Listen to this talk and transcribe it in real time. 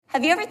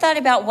Have you ever thought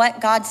about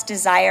what God's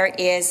desire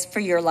is for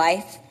your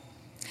life?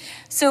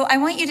 So I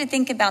want you to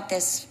think about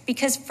this,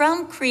 because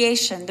from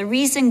creation, the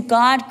reason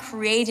God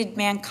created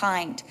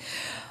mankind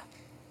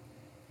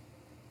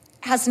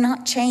has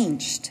not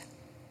changed.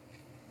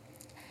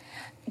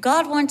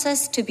 God wants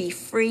us to be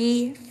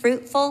free,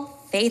 fruitful,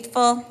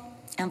 faithful,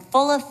 and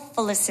full of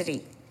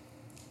felicity.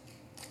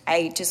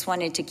 I just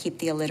wanted to keep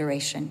the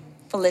alliteration.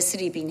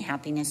 Felicity being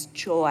happiness,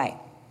 joy.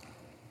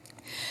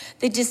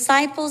 The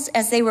disciples,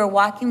 as they were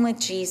walking with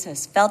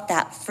Jesus, felt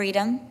that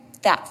freedom,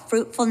 that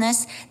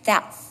fruitfulness,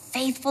 that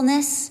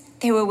faithfulness.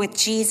 They were with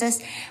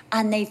Jesus,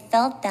 and they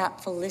felt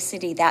that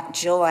felicity, that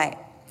joy.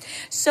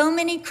 So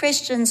many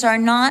Christians are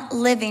not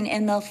living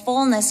in the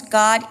fullness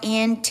God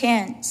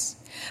intends.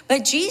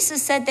 But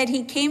Jesus said that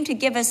he came to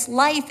give us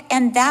life,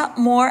 and that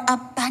more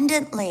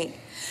abundantly.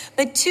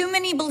 But too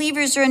many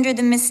believers are under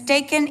the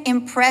mistaken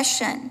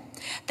impression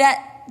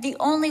that the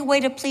only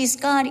way to please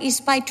God is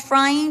by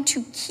trying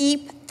to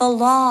keep the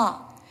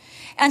law.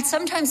 And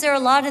sometimes there are a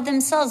lot of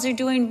themselves. They're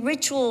doing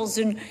rituals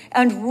and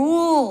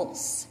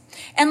rules.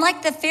 And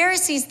like the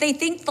Pharisees, they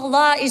think the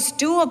law is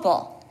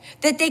doable,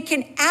 that they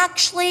can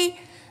actually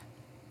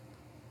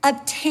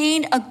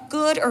obtain a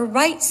good or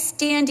right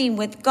standing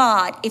with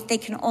God if they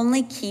can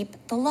only keep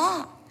the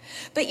law.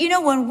 But you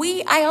know,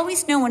 I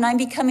always know when I'm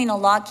becoming a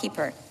law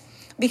keeper,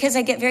 because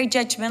I get very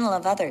judgmental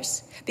of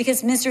others,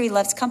 because misery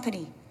loves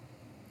company.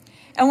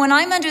 And when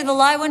I'm under the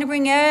law, I want to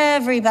bring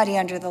everybody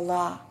under the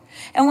law.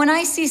 And when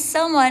I see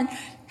someone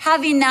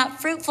having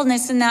that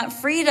fruitfulness and that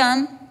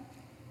freedom,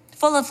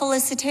 full of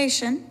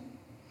felicitation,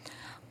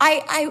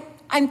 I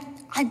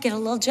get a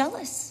little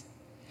jealous,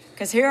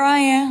 because here I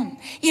am.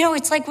 You know,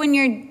 it's like when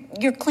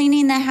you're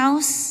cleaning the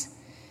house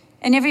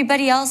and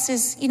everybody else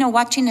is,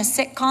 watching a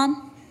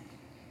sitcom,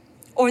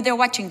 or they're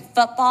watching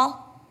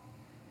football.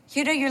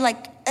 You're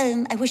like,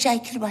 I wish I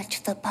could watch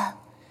football,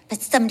 but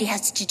somebody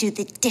has to do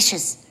the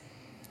dishes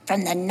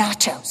from the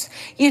nachos.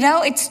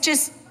 It's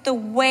just the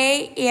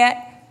way it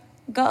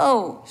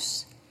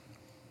goes.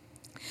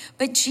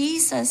 But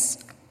Jesus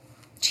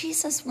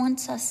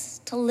wants us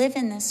to live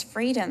in this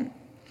freedom.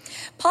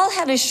 Paul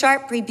had a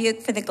sharp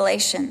rebuke for the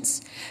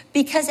Galatians,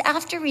 because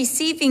after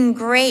receiving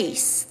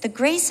grace, the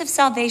grace of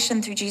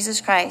salvation through Jesus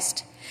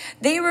Christ,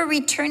 they were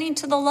returning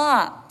to the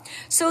law.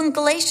 So in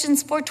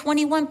Galatians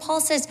 4:21, Paul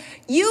says,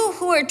 you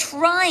who are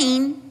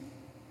trying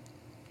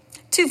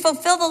to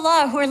fulfill the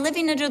law, who are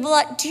living under the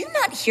law, do you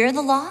not hear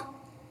the law?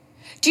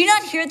 Do you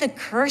not hear the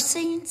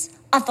cursings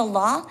of the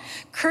law?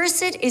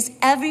 Cursed is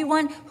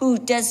everyone who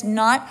does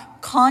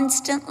not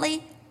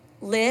constantly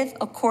live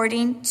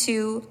according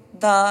to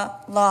the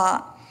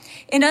law.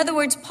 In other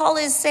words, Paul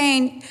is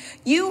saying,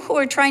 you who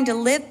are trying to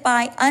live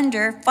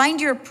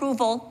find your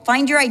approval,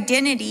 find your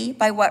identity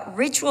by what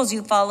rituals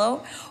you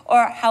follow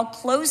or how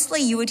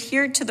closely you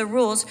adhere to the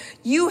rules,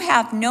 you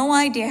have no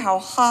idea how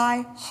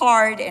high,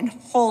 hard, and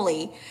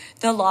holy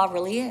the law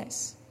really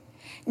is.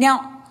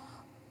 Now,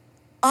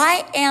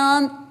 I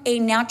am a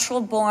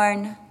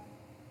natural-born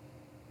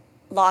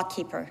law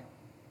keeper.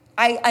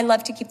 I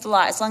love to keep the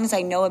law as long as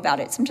I know about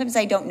it. Sometimes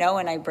I don't know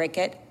and I break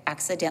it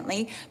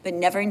accidentally, but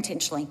never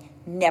intentionally.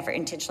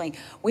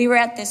 We were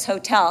at this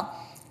hotel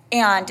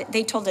and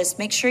they told us,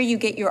 make sure you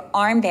get your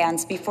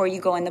armbands before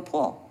you go in the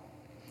pool.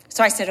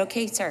 So I said,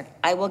 okay, sir,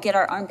 I will get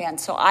our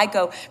armbands. So I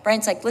go,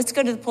 Brian's like, let's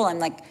go to the pool. I'm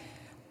like,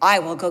 I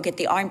will go get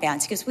the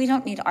armbands. He goes, we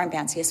don't need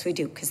armbands. Yes, we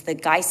do, because the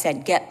guy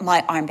said, get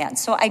my armbands.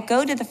 So I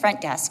go to the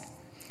front desk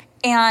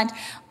and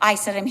I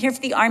said, I'm here for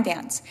the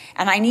armbands.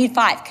 And I need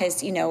 5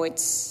 because,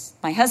 it's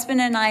my husband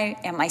and I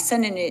and my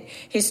son and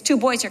his 2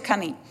 boys are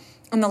coming.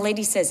 And the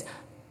lady says,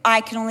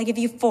 I can only give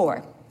you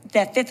 4. The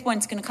 5th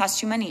one's going to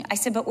cost you money. I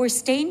said, but we're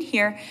staying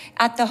here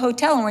at the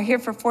hotel and we're here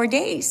for 4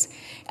 days.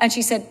 And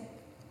she said,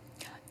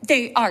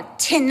 they are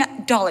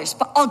 $10,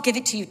 but I'll give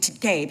it to you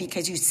today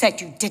because you said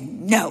you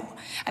didn't know.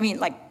 I mean,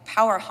 like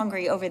power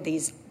hungry over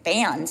these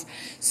bands.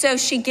 So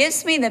she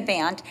gives me the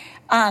band,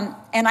 and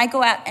I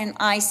go out and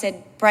I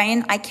said,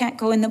 Brian, I can't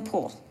go in the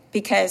pool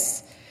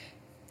because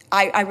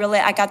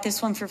I got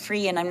this one for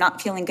free and I'm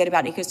not feeling good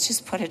about it. He goes,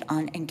 just put it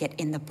on and get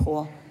in the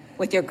pool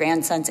with your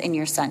grandsons and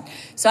your son.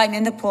 So I'm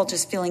in the pool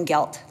just feeling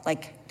guilt,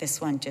 like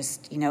this one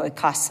just, it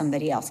cost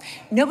somebody else.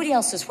 Nobody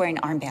else is wearing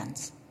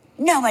armbands.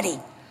 Nobody.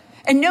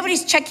 And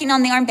nobody's checking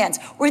on the armbands.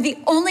 We're the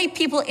only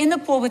people in the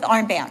pool with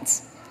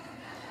armbands.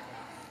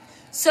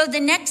 So the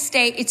next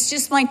day, it's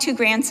just my 2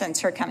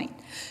 grandsons who are coming.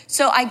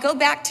 So I go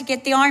back to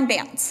get the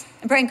armbands.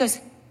 And Brian goes,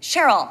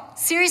 Cheryl,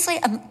 seriously?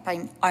 I'm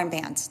buying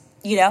armbands,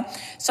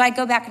 So I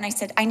go back and I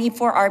said, I need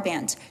 4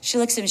 armbands. She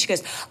looks at me and she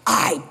goes,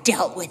 I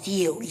dealt with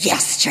you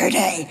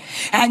yesterday.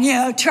 And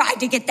you tried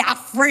to get that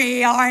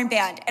free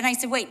armband. And I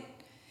said, wait,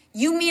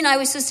 you mean I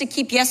was supposed to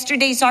keep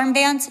yesterday's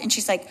armbands? And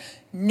she's like,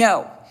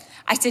 no.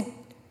 I said,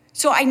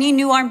 so I need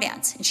new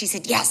armbands. And she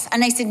said, yes.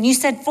 And I said, and you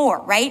said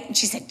 4, right? And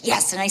she said,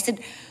 yes. And I said,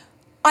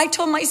 I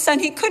told my son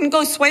he couldn't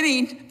go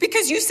swimming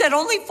because you said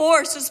only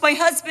 4. So it's my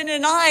husband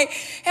and I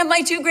and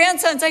my 2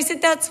 grandsons. I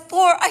said, that's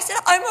 4. I said,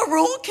 I'm a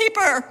rule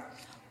keeper.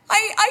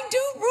 I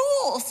do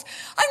rules.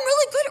 I'm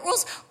really good at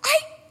rules.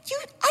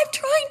 I'm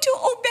trying to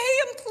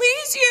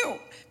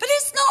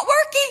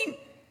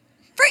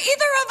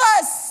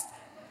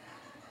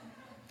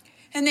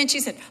then she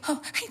said,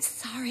 oh, I'm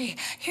sorry.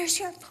 Here's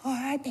your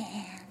 4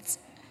 bands.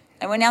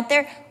 I went out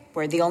there.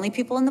 We're the only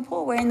people in the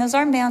pool wearing those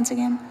armbands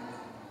again.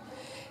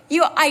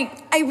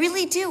 I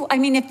really do. I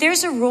mean, if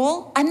there's a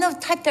rule, I'm the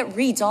type that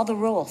reads all the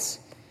rules.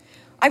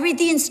 I read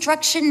the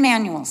instruction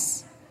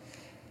manuals.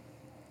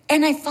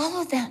 And I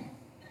follow them.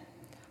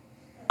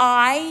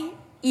 I'm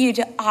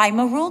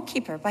a rule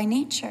keeper by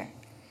nature.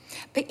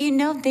 But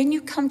then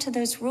you come to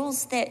those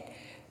rules that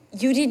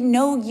you didn't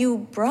know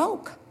you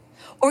broke.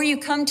 Or you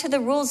come to the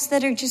rules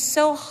that are just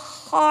so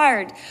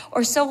hard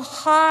or so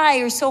high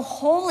or so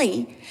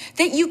holy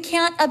that you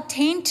can't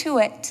obtain to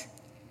it.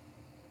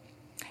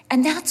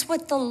 And that's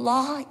what the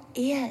law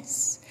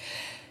is.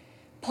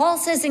 Paul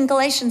says in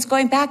Galatians,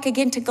 going back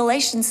again to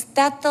Galatians,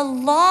 that the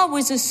law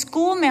was a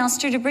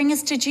schoolmaster to bring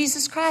us to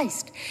Jesus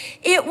Christ.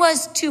 It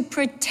was to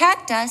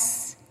protect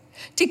us,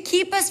 to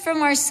keep us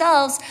from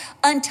ourselves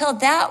until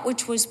that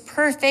which was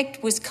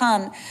perfect was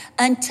come,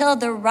 until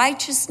the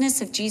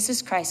righteousness of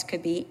Jesus Christ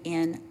could be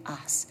in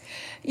us.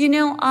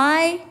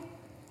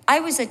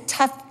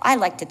 I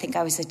like to think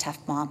I was a tough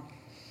mom.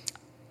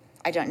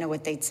 I don't know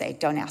what they'd say.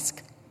 Don't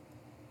ask.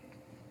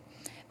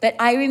 But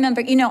I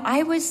remember,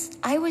 I was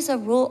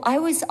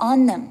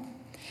on them,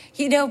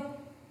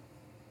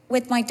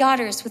 with my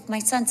daughters, with my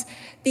sons,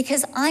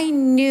 because I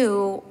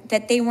knew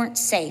that they weren't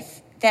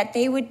safe, that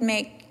they would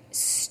make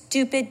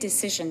stupid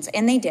decisions,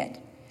 and they did.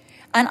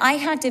 And I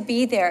had to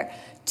be there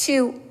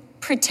to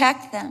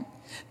protect them.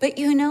 But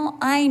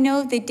I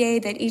know the day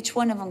that each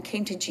one of them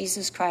came to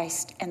Jesus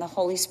Christ and the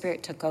Holy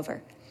Spirit took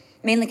over.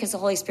 Mainly because the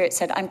Holy Spirit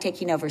said, I'm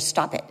taking over,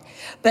 stop it.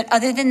 But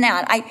other than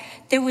that,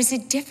 there was a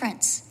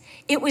difference.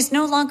 It was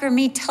no longer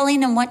me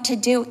telling them what to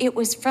do. It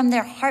was from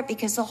their heart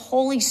because the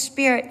Holy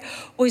Spirit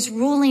was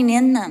ruling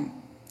in them.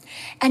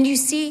 And you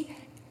see,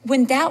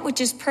 when that which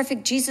is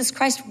perfect, Jesus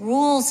Christ,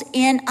 rules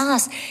in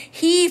us,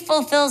 he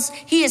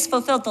has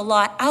fulfilled the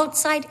law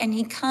outside, and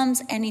he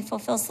comes and he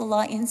fulfills the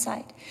law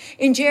inside.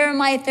 In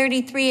Jeremiah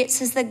 33, it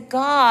says that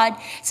God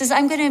says,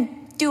 I'm going to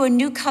do a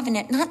new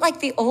covenant, not like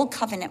the old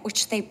covenant,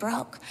 which they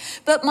broke,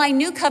 but my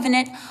new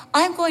covenant,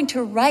 I'm going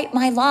to write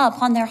my law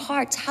upon their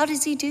hearts. How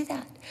does he do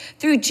that?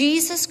 Through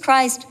Jesus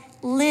Christ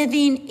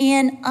living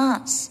in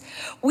us.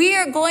 We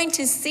are going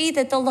to see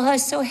that the law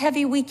is so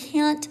heavy we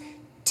can't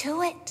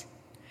do it.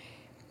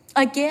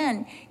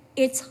 Again,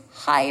 it's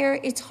higher,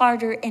 it's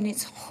harder, and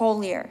it's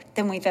holier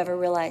than we've ever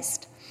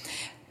realized.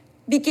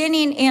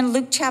 Beginning in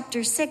Luke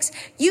chapter 6,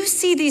 you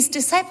see these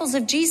disciples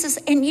of Jesus,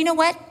 and you know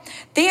what?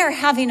 They are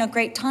having a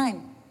great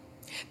time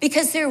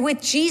because they're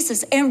with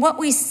Jesus. And what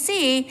we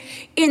see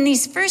in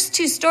these first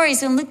 2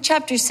 stories in Luke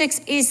chapter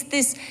 6 is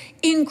this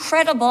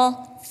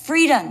incredible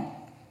freedom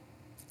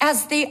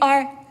as they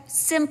are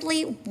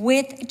simply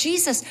with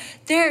Jesus.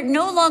 They're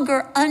no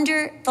longer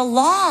under the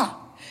law.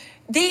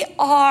 They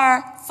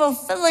are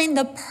fulfilling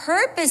the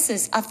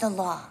purposes of the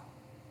law.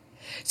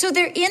 So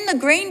they're in the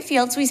grain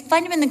fields. We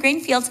find them in the grain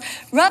fields,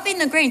 rubbing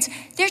the grains.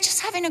 They're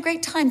just having a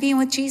great time being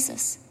with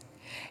Jesus.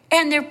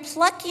 And they're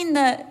plucking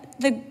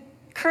the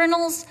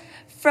kernels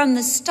from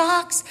the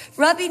stalks,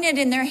 rubbing it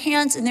in their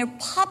hands, and they're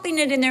popping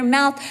it in their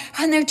mouth,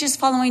 and they're just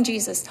following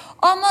Jesus.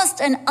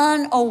 Almost an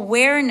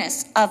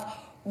unawareness of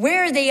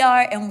where they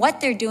are and what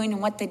they're doing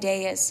and what the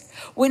day is.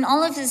 When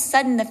all of a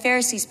sudden the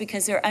Pharisees,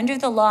 because they're under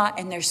the law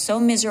and they're so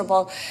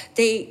miserable,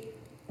 they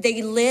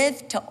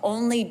live to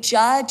only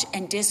judge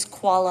and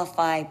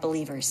disqualify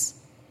believers.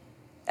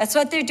 That's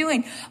what they're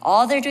doing.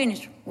 All they're doing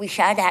is, we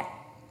share that.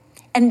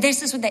 And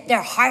this is what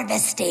they're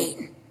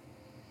harvesting.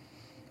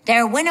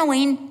 They're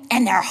winnowing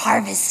and they're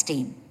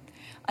harvesting.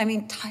 I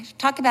mean,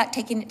 talk about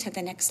taking it to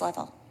the next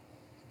level.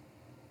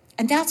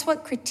 And that's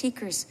what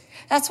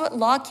that's what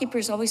law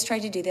keepers always try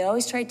to do. They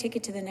always try to take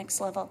it to the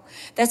next level.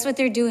 That's what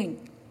they're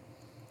doing.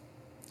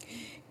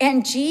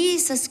 And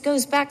Jesus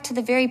goes back to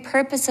the very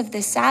purpose of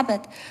the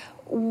Sabbath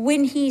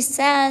when he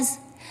says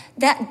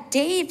that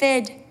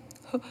David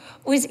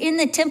was in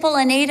the temple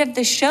and ate of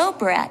the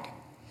showbread,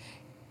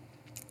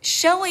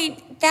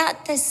 showing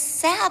that the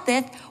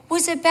Sabbath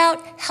was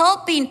about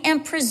helping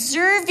and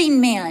preserving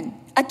man.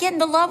 Again,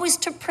 the law was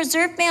to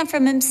preserve man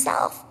from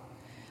himself.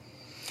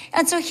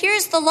 And so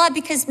here's the law,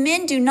 because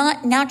men do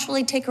not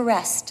naturally take a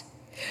rest.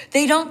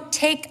 They don't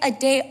take a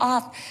day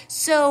off.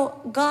 So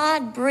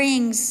God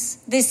brings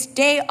this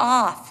day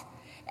off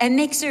and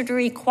makes it a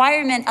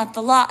requirement of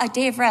the law, a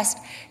day of rest.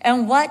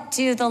 And what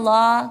do the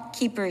law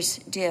keepers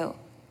do?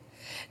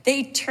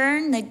 They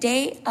turn the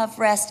day of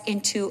rest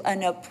into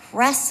an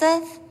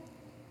oppressive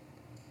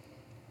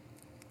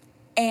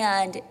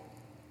and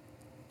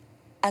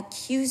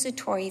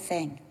accusatory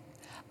thing,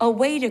 a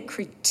way to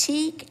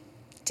critique,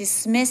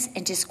 dismiss,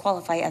 and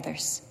disqualify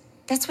others.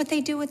 That's what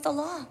they do with the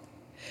law.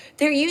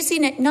 They're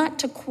using it not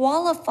to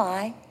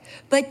qualify,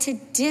 but to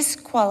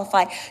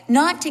disqualify,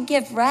 not to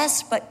give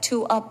rest, but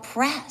to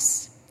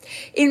oppress.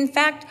 In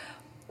fact,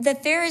 the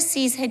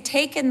Pharisees had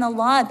taken the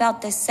law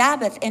about the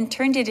Sabbath and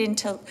turned it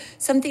into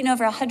something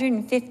over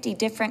 150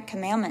 different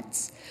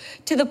commandments,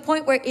 to the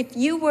point where if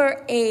you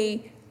were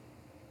a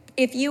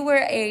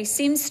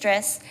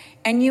seamstress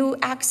and you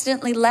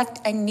accidentally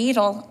left a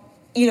needle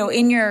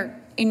in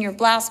your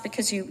blouse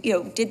because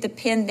you did the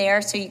pin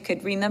there so you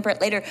could remember it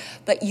later,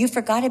 but you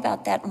forgot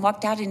about that and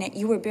walked out in it,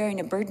 you were bearing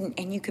a burden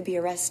and you could be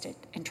arrested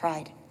and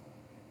tried.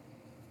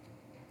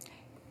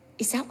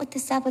 Is that what the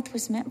Sabbath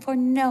was meant for?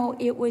 No,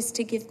 it was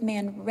to give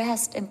man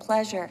rest and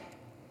pleasure,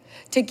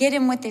 to get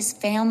him with his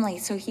family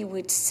so he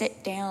would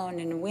sit down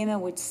and women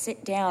would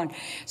sit down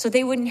so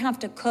they wouldn't have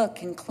to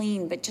cook and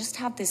clean, but just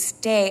have this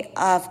day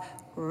of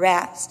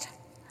rest.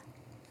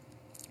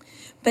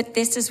 But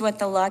this is what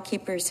the law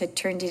keepers had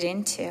turned it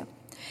into.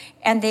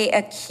 And they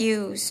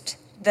accused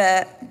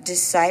the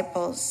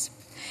disciples.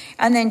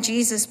 And then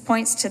Jesus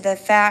points to the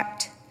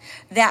fact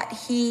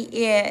that he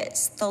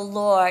is the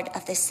Lord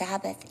of the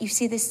Sabbath. You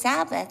see, the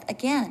Sabbath,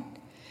 again,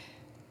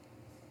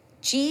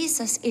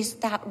 Jesus is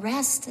that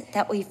rest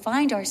that we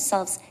find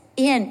ourselves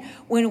in.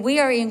 When we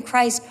are in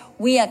Christ,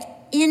 we have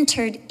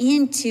entered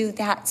into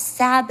that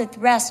Sabbath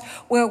rest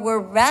where we're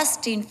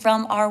resting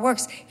from our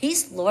works.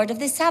 He's Lord of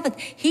the Sabbath.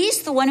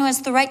 He's the one who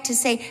has the right to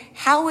say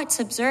how it's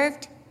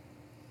observed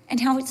and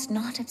how it's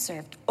not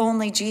observed.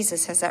 Only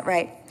Jesus has that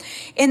right.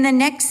 In the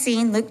next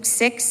scene, Luke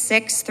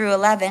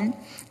 6:6-11,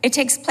 it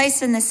takes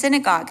place in the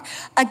synagogue.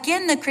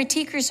 Again, the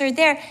critiquers are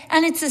there,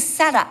 and it's a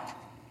setup.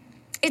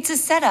 It's a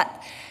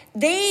setup.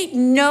 They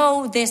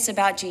know this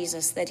about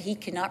Jesus, that he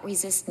cannot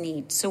resist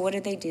need. So what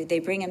do? They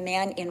bring a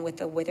man in with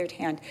a withered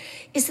hand.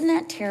 Isn't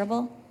that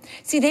terrible?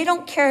 See, they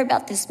don't care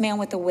about this man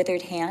with a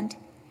withered hand.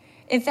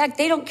 In fact,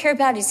 they don't care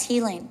about his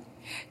healing.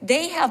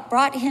 They have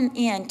brought him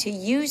in to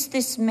use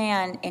this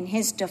man in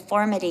his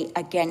deformity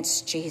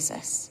against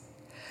Jesus.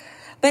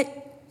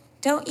 But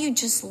don't you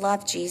just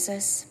love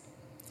Jesus?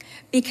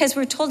 Because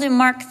we're told in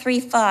Mark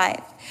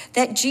 3:5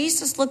 that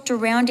Jesus looked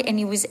around and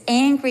he was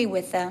angry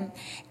with them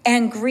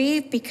and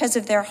grieved because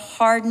of their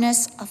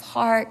hardness of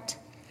heart.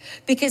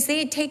 Because they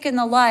had taken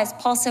the law, as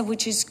Paul said,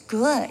 which is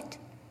good.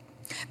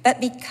 But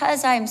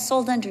because I am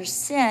sold under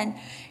sin,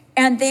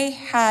 and they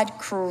had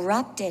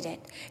corrupted it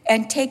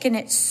and taken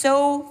it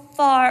so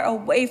far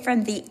away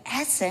from the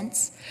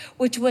essence,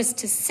 which was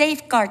to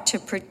safeguard, to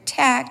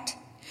protect,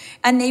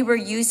 and they were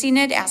using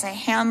it as a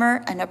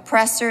hammer, an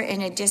oppressor,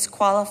 and a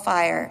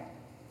disqualifier.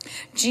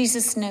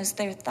 Jesus knows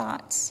their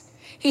thoughts.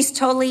 He's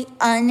totally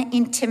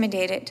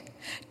unintimidated.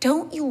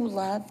 Don't you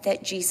love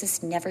that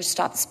Jesus never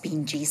stops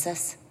being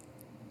Jesus?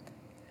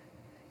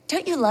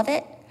 Don't you love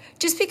it?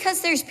 Just because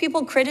there's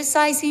people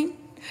criticizing,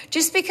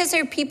 just because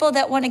there are people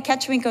that want to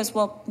catch him and goes,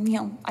 well,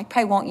 I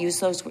probably won't use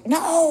those words.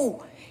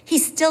 No,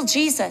 he's still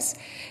Jesus.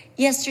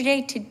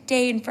 Yesterday,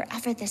 today, and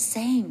forever the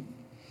same.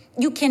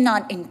 You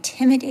cannot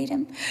intimidate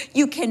him.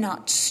 You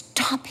cannot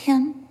stop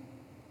him.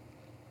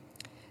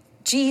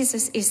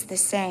 Jesus is the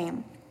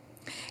same.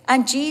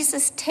 And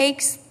Jesus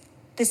takes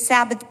the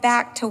Sabbath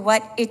back to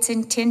what it's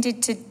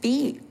intended to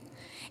be.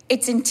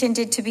 It's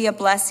intended to be a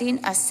blessing,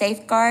 a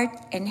safeguard,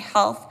 and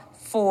health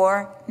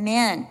for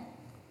men.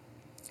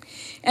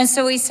 And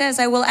so he says,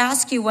 I will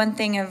ask you one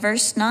thing in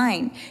verse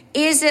 9.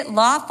 Is it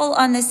lawful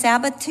on the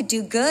Sabbath to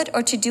do good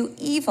or to do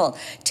evil,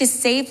 to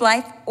save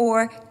life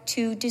or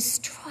to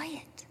destroy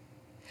it?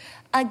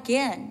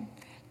 Again,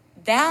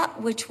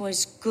 that which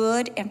was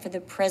good and for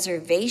the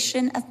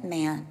preservation of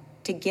man,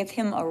 to give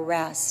him a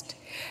rest,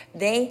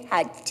 they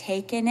had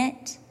taken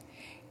it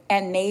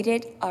and made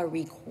it a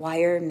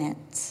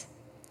requirement.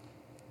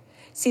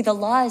 See, the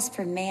law is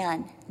for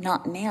man,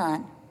 not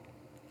man.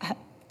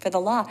 For the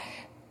law,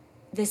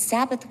 the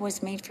Sabbath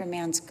was made for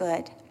man's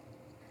good,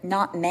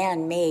 not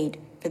man made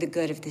for the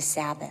good of the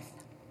Sabbath.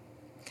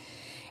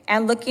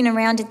 And looking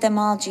around at them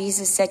all,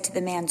 Jesus said to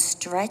the man,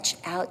 stretch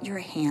out your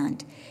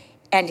hand.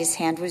 And his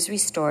hand was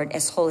restored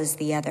as whole as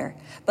the other.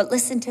 But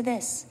listen to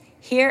this.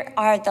 Here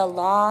are the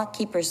law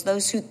keepers,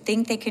 those who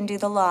think they can do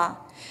the law.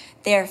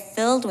 They are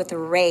filled with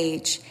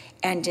rage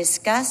and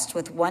discussed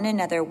with one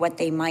another what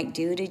they might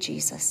do to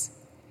Jesus.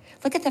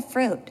 Look at the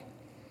fruit.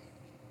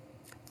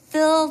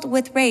 Filled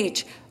with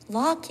rage.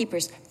 Law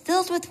keepers,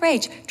 filled with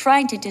rage,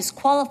 trying to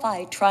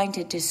disqualify, trying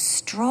to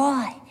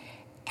destroy,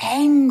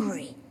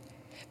 angry.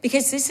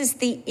 Because this is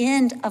the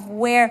end of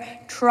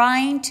where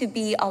trying to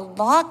be a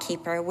law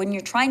keeper, when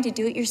you're trying to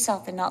do it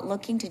yourself and not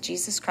looking to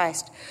Jesus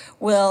Christ,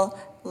 will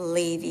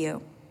leave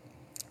you.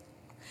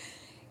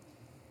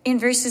 In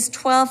verses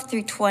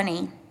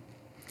 12-20,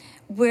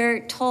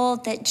 we're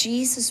told that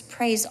Jesus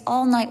prays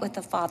all night with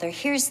the Father.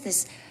 Here's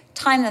this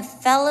time of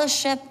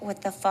fellowship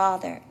with the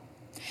Father.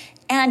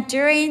 And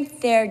during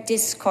their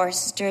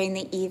discourse during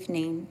the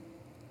evening,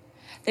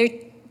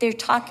 they're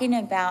talking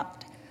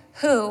about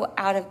who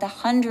out of the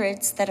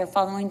hundreds that are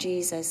following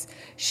Jesus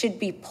should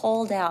be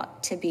pulled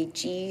out to be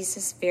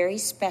Jesus' very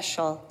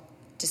special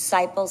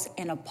disciples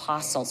and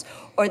apostles,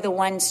 or the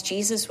ones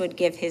Jesus would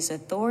give his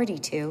authority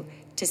to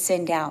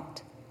send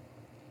out,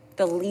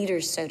 the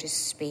leaders, so to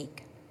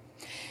speak.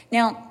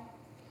 Now,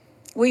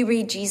 we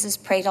read Jesus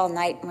prayed all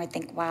night and we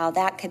think, wow,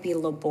 that could be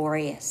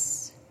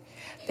laborious.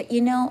 But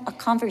a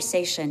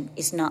conversation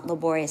is not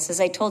laborious.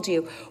 As I told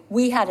you,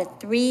 we had a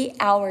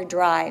 3-hour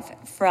drive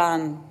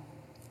from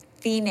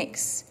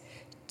Phoenix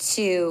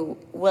to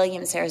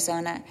Williams,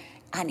 Arizona,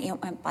 and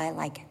it went by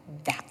like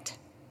that.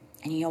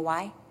 And you know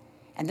why?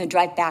 And the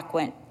drive back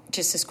went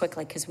just as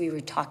quickly because we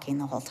were talking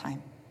the whole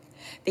time.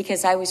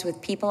 Because I was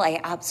with people I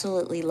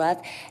absolutely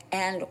love,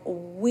 and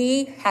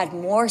we had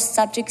more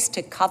subjects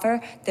to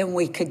cover than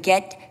we could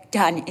get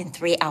done in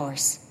 3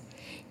 hours.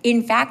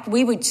 In fact,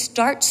 we would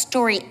start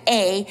story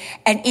A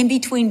and in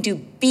between do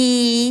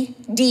B,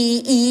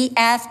 D, E,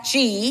 F,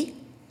 G,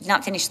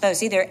 not finish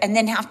those either, and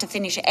then have to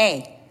finish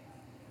A.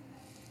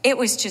 It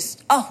was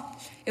just,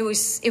 it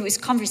was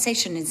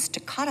conversation in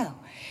staccato.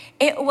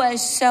 It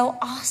was so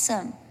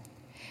awesome.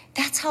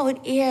 That's how it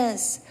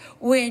is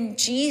when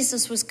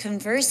Jesus was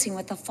conversing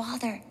with the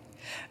Father.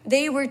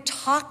 They were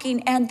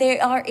talking, and they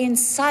are in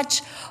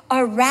such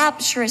a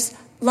rapturous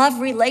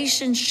love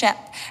relationship,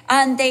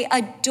 and they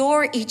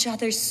adore each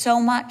other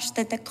so much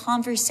that the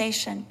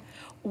conversation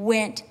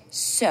went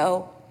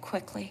so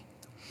quickly.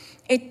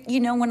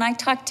 When I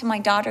talk to my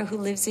daughter who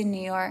lives in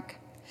New York,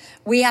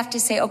 we have to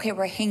say, okay,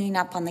 we're hanging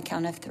up on the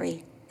count of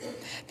 3.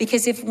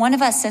 Because if one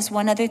of us says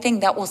one other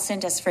thing, that will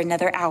send us for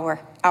another hour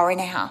and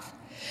a half.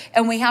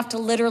 And we have to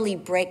literally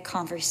break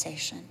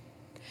conversation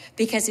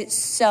because it's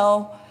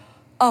so,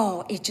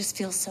 it just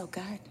feels so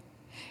good.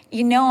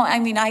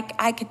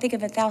 I could think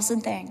of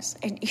 1,000 things.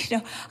 And,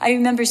 I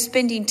remember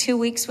spending 2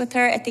 weeks with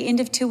her. At the end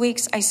of 2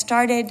 weeks, I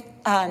started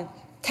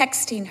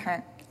texting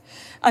her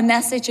a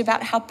message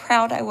about how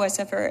proud I was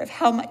of her, of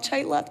how much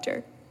I loved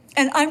her.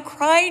 And I'm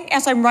crying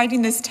as I'm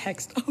writing this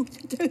text.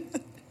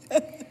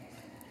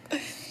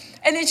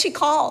 And then she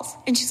calls,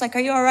 and she's like,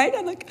 are you all right?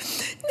 I'm like,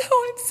 no,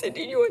 I'm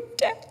sending you a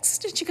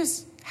text. And she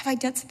goes, have I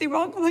done something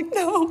wrong? I'm like,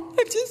 no,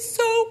 I'm just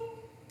so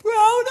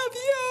proud of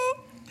you.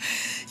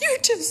 You're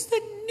just the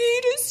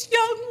neatest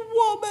young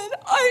woman.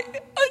 I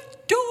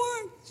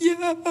adore you.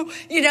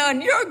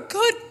 And you're a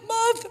good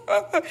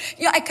mother.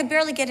 I could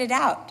barely get it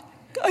out.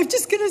 I'm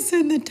just going to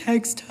send the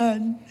text,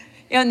 hon.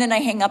 And then I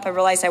hang up and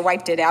realize I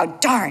wiped it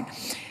out. Darn.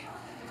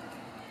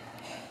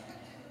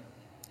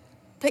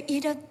 But,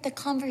 the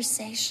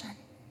conversation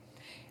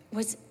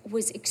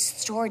was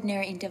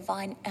extraordinary and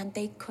divine, and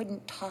they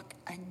couldn't talk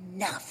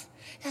enough.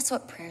 That's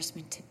what prayer's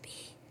meant to be.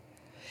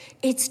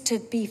 It's to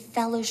be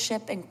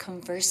fellowship and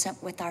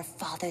conversant with our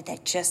Father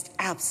that just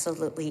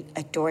absolutely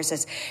adores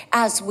us.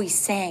 As we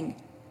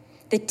sang,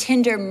 the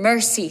tender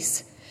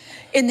mercies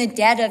in the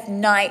dead of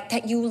night,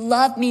 that you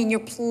love me and you're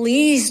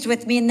pleased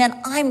with me, and then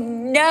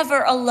I'm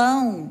never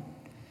alone.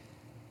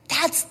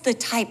 That's the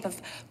type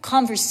of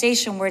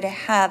conversation we're to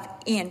have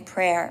in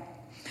prayer.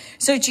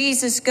 So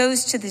Jesus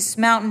goes to this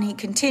mountain. He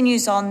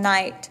continues all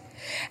night.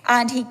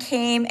 And he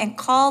came and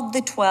called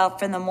the 12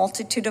 from the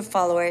multitude of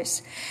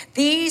followers.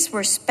 These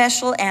were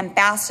special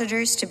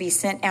ambassadors to be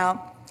sent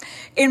out.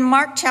 In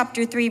Mark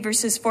chapter 3,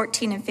 verses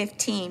 14 and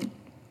 15,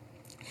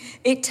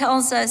 it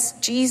tells us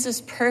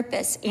Jesus'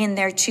 purpose in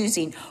their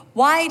choosing.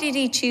 Why did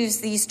he choose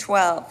these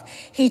 12?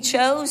 He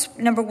chose,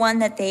 number one,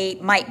 that they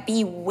might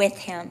be with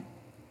him.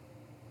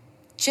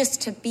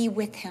 Just to be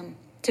with him,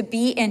 to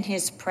be in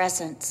his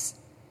presence.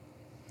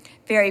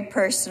 Very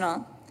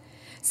personal.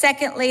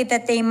 Secondly,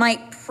 that they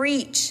might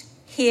preach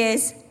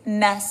his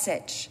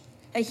message,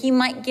 that he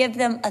might give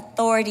them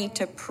authority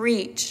to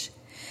preach.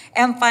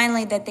 And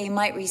finally, that they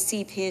might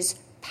receive his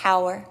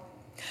power.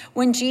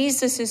 When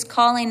Jesus is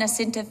calling us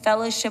into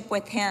fellowship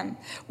with him,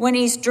 when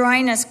he's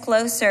drawing us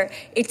closer,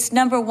 it's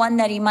number one,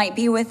 that he might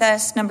be with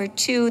us. Number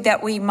two,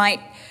 that we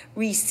might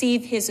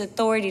receive his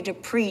authority to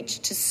preach,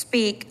 to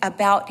speak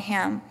about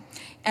him,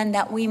 and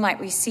that we might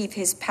receive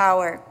his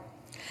power.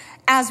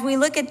 As we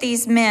look at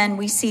these men,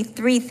 we see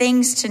 3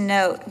 things to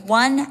note.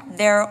 One,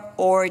 they're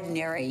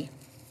ordinary.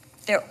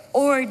 They're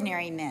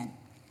ordinary men.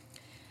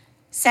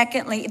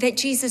 Secondly, that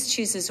Jesus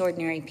chooses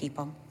ordinary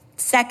people.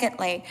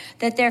 Secondly,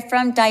 that they're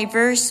from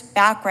diverse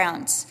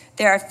backgrounds.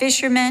 There are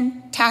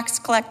fishermen, tax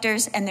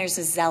collectors, and there's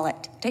a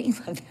zealot. Don't you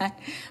love that?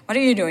 What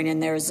are you doing in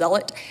there,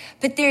 zealot?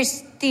 But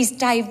there's these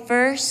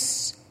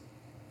diverse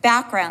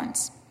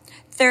backgrounds.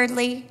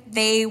 Thirdly,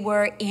 they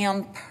were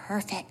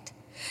imperfect.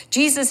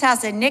 Jesus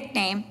has a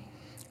nickname,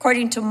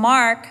 according to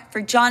Mark,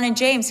 for John and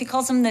James. He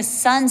calls them the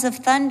sons of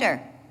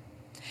thunder.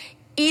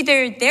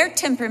 Either they're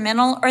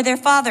temperamental or their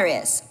father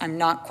is. I'm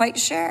not quite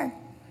sure.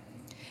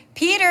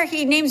 Peter,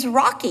 he names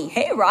Rocky.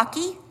 Hey,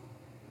 Rocky.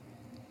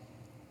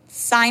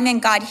 Simon,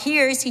 God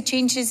hears, he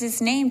changes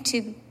his name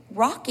to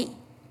Rocky.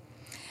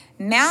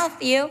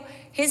 Matthew,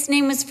 his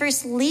name was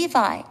first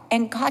Levi,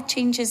 and God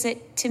changes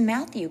it to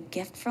Matthew,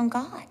 gift from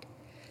God.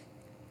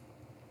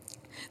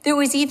 There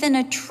was even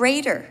a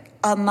traitor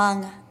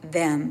among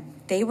them.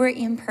 They were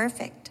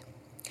imperfect.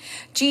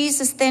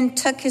 Jesus then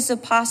took his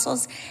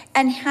apostles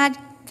and had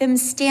them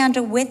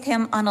stand with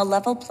him on a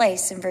level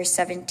place in verse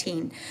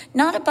 17,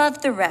 not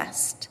above the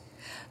rest,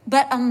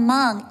 but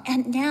among.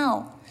 And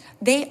now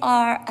they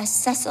are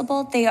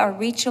accessible, they are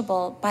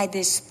reachable by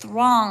this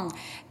throng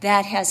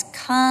that has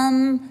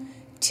come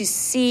to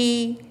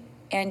see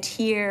and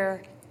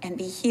hear and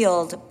be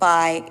healed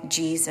by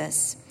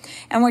Jesus.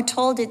 And we're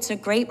told it's a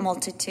great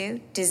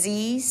multitude,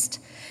 diseased.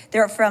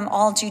 They're from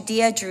all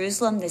Judea,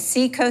 Jerusalem, the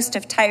seacoast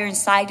of Tyre and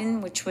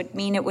Sidon, which would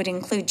mean it would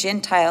include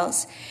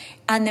Gentiles.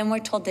 And then we're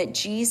told that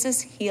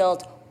Jesus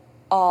healed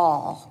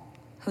all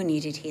who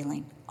needed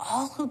healing,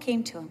 all who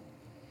came to him,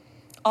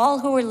 all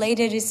who were laid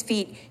at his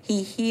feet.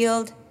 He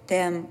healed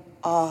them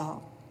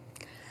all.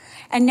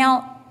 And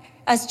now,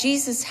 as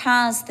Jesus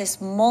has this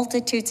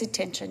multitude's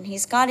attention,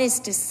 he's got his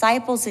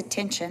disciples'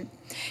 attention.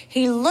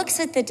 He looks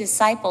at the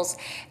disciples,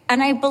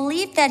 and I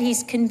believe that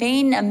he's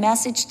conveying a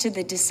message to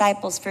the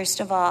disciples, first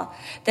of all,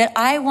 that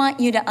I want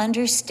you to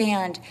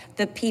understand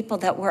the people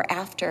that we're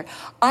after.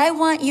 I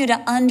want you to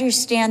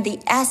understand the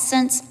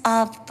essence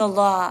of the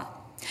law.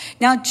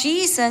 Now,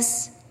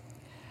 Jesus,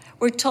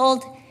 we're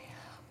told,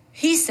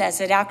 he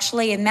says it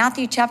actually in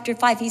Matthew chapter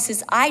 5. He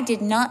says, I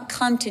did not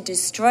come to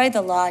destroy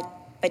the law,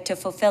 but to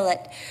fulfill it.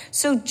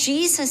 So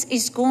Jesus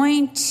is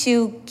going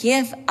to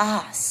give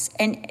us,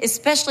 and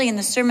especially in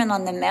the Sermon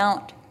on the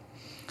Mount,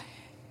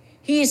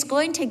 he is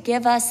going to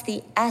give us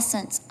the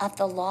essence of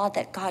the law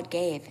that God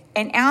gave.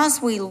 And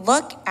as we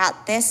look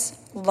at this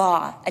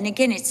law, and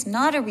again, it's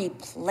not a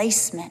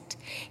replacement,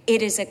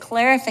 it is a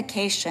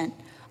clarification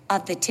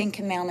of the Ten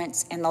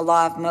Commandments and the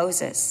law of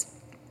Moses.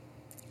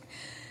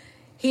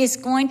 He is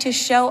going to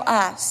show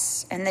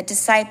us and the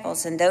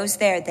disciples and those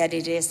there that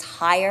it is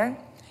higher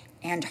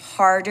and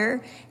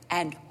harder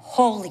and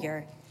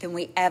holier than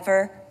we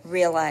ever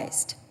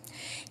realized.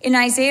 In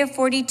Isaiah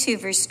 42,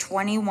 verse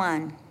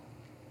 21,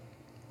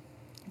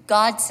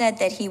 God said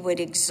that he would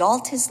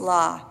exalt his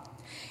law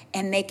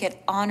and make it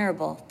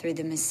honorable through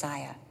the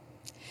Messiah.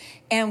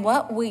 And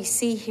what we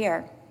see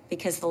here,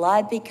 because the law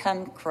had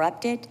become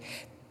corrupted,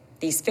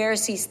 these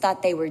Pharisees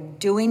thought they were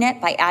doing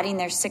it by adding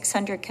their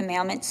 600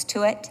 commandments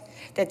to it,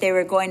 that they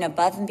were going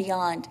above and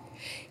beyond,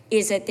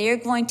 is that they're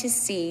going to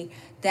see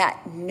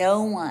that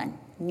no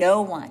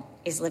one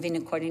is living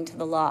according to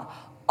the law.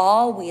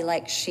 All we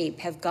like sheep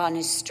have gone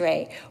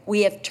astray.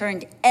 We have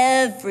turned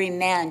every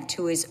man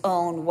to his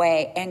own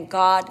way, and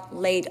God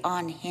laid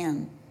on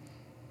him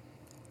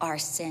our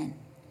sin.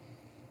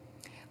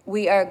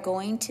 We are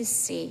going to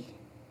see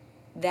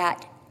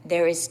that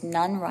there is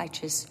none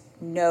righteous,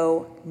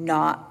 no,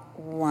 not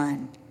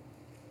one.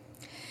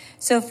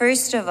 So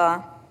first of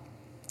all,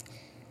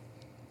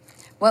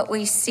 what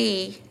we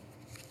see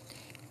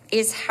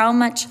is how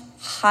much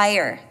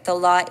higher the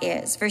law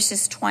is.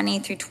 Verses 20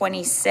 through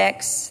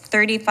 26,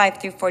 35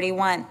 through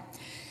 41.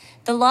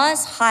 The law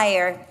is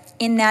higher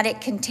in that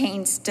it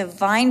contains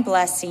divine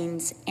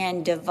blessings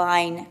and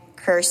divine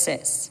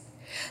curses.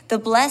 The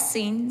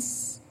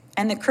blessings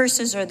and the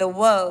curses, or the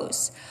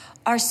woes,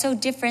 are so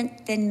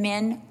different than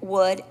men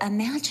would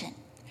imagine.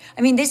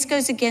 I mean, this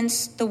goes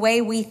against the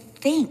way we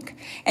think,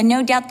 and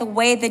no doubt the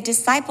way the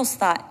disciples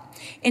thought.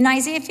 In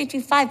Isaiah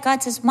 55,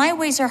 God says, my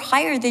ways are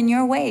higher than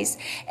your ways,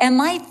 and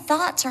my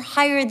thoughts are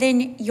higher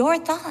than your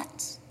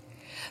thoughts.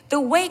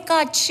 The way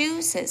God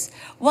chooses,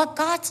 what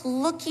God's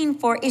looking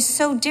for is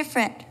so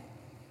different.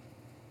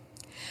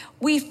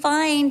 We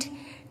find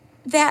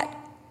that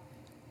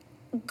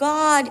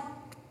God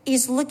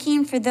is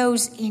looking for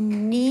those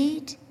in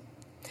need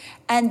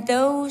and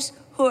those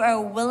who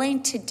are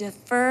willing to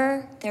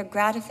defer their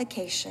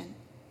gratification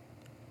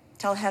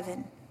till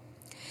heaven.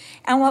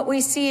 And what we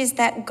see is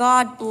that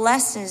God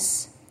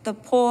blesses the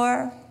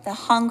poor, the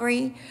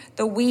hungry,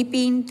 the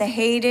weeping, the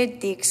hated,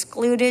 the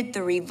excluded,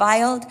 the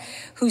reviled,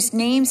 whose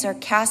names are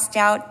cast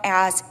out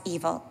as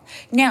evil.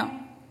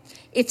 Now,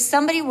 if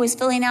somebody was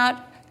filling out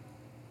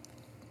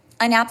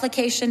an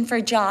application for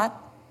a job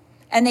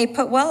and they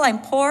put, well, I'm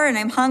poor and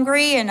I'm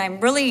hungry and I'm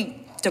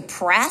really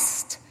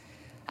depressed,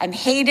 I'm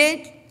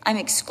hated, I'm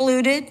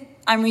excluded,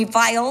 I'm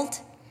reviled.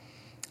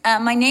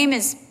 My name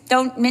is,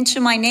 don't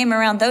mention my name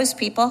around those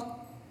people.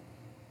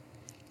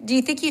 Do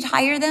you think you'd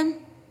hire them?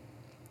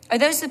 Are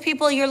those the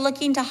people you're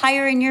looking to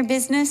hire in your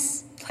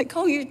business? Like,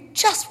 oh, you're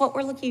just what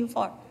we're looking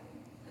for.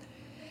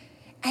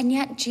 And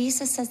yet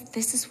Jesus says,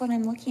 this is what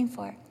I'm looking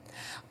for.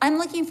 I'm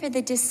looking for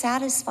the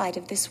dissatisfied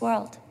of this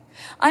world.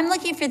 I'm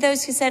looking for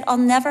those who said, I'll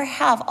never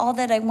have all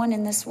that I want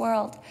in this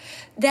world,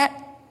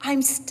 that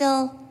I'm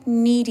still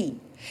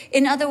needy.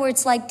 In other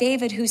words, like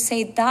David, who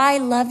say, thy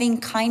loving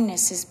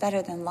kindness is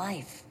better than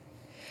life.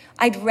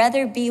 I'd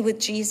rather be with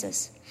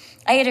Jesus.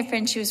 I had a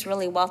friend, she was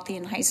really wealthy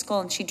in high school,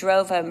 and she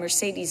drove a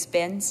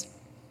Mercedes-Benz,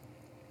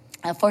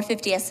 a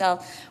 450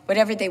 SL,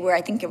 whatever they were.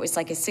 I think it was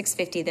like a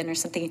 650 then or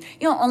something.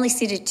 Only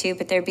seated 2,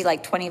 but there'd be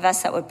like 20 of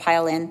us that would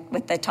pile in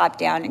with the top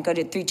down and go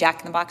to 3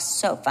 Jack in the Box.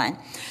 So fun.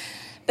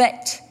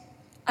 But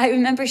I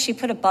remember she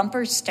put a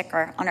bumper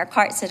sticker on her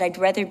car. It said, I'd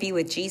rather be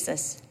with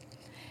Jesus.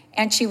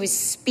 And she was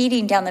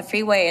speeding down the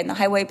freeway, and the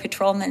highway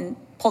patrolman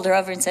pulled her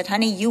over and said,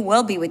 honey, you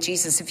will be with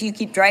Jesus if you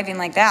keep driving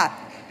like that.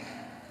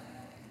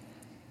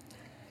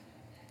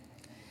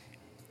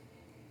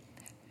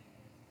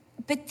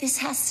 But this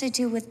has to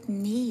do with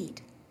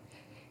need.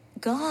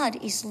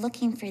 God is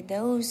looking for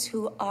those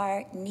who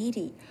are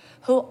needy,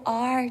 who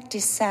are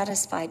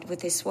dissatisfied with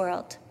this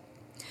world.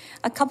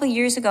 A couple of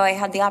years ago, I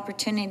had the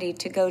opportunity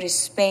to go to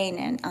Spain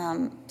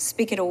and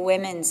speak at a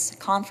women's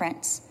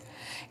conference.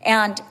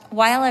 And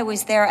while I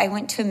was there, I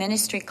went to a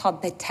ministry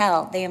called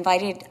Betel. They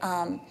invited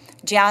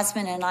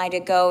Jasmine and I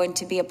to go and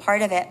to be a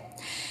part of it.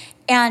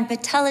 And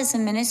Bethel is a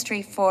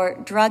ministry for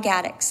drug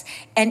addicts.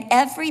 And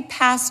every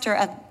pastor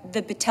of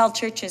the Bethel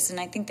churches, and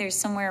I think there's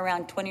somewhere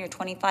around 20 or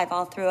 25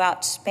 all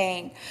throughout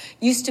Spain,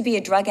 used to be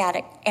a drug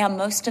addict. And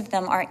most of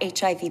them are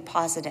HIV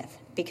positive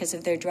because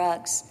of their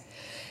drugs.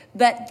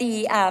 But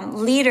the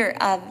leader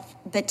of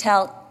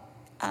Bethel,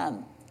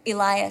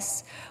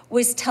 Elias,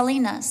 was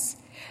telling us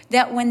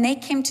that when they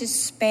came to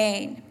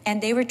Spain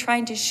and they were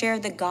trying to share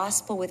the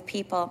gospel with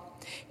people,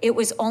 it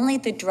was only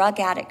the drug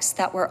addicts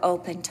that were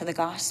open to the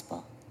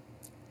gospel.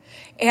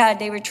 And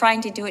they were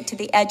trying to do it to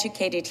the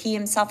educated. He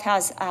himself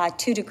has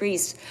 2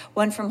 degrees,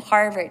 one from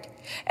Harvard.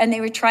 And they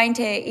were trying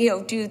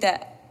to, do the,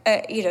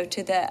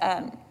 to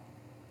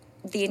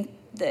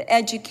the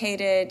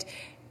educated,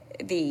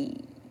 the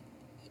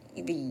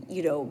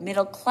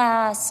middle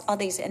class, all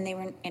these, and they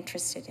weren't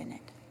interested in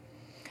it.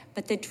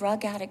 But the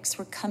drug addicts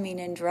were coming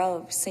in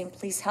droves, saying,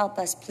 please help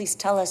us, please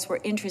tell us, we're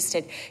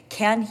interested.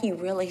 Can he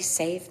really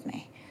save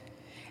me?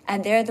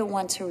 And they're the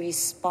ones who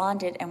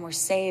responded and were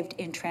saved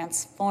and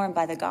transformed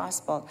by the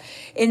gospel.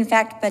 In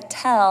fact,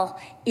 Bethel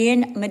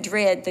in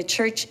Madrid, the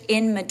church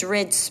in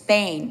Madrid,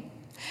 Spain,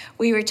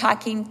 we were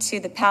talking to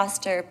the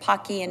pastor,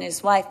 Paki, and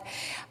his wife,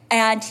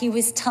 and he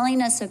was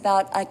telling us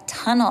about a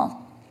tunnel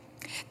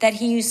that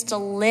he used to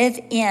live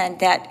in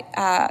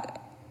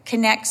that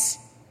connects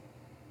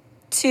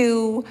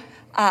to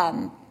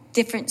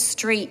different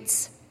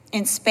streets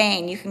in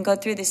Spain. You can go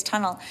through this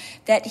tunnel,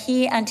 that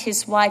he and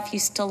his wife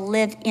used to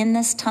live in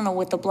this tunnel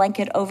with a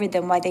blanket over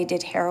them while they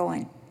did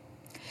heroin.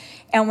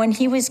 And when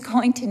he was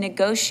going to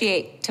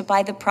negotiate to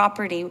buy the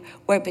property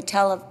where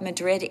Bethel of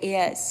Madrid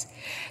is,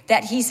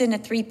 that he's in a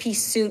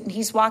 3-piece suit and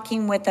he's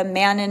walking with a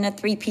man in a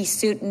 3-piece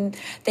suit, and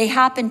they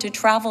happened to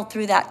travel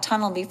through that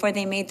tunnel before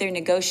they made their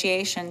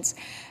negotiations.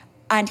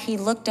 And he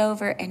looked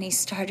over and he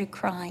started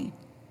crying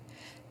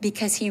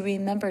because he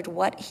remembered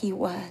what he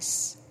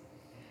was.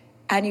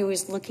 And he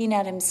was looking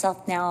at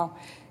himself now,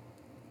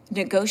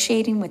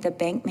 negotiating with a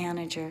bank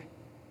manager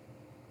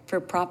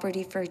for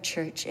property for a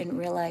church and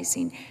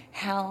realizing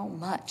how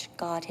much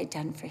God had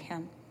done for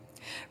him.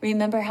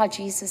 Remember how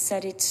Jesus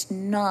said it's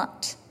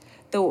not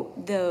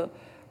the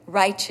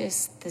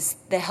righteous,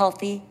 the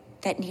healthy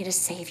that need a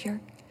Savior.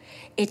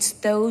 It's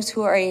those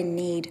who are in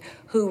need,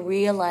 who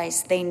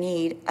realize they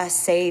need a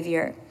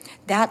Savior.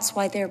 That's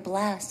why they're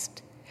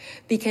blessed,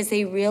 because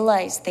they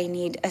realize they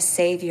need a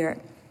Savior.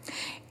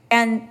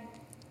 And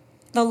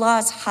the law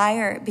is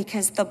higher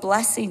because the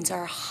blessings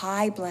are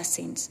high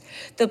blessings.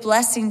 The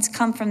blessings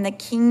come from the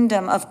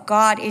kingdom of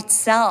God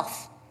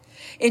itself.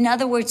 In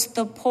other words,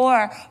 the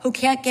poor who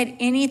can't get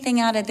anything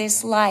out of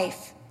this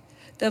life,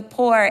 the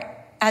poor,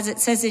 as it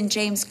says in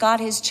James, God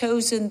has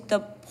chosen the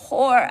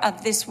poor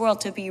of this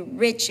world to be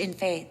rich in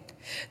faith.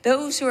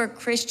 Those who are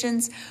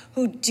Christians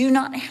who do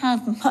not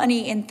have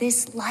money in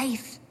this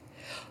life,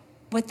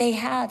 what they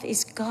have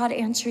is God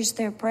answers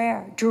their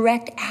prayer,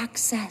 direct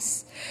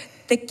access.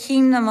 The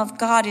kingdom of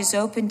God is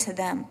open to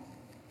them.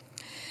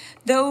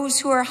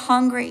 Those who are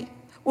hungry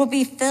will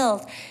be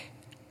filled.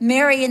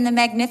 Mary in the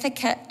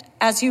Magnificat,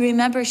 as you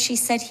remember, she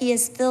said, he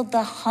has filled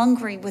the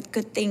hungry with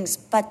good things,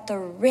 but the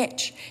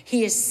rich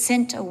he has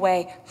sent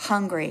away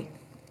hungry.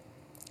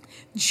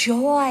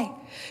 Joy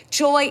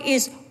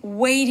is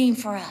waiting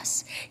for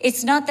us.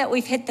 It's not that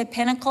we've hit the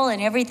pinnacle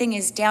and everything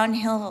is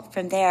downhill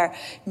from there.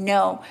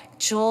 No,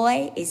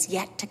 joy is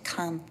yet to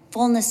come.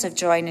 Fullness of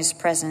joy in his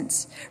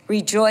presence,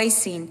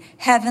 rejoicing,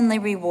 heavenly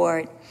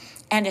reward,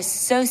 and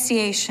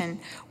association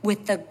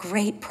with the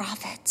great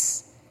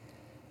prophets.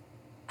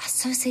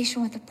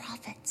 Association with the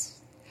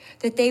prophets.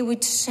 That they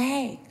would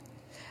say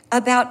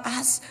about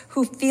us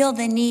who feel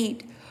the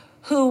need,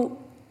 who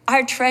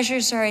our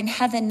treasures are in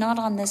heaven, not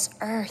on this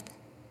earth.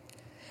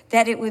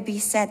 That it would be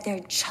said they're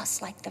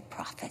just like the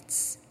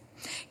prophets.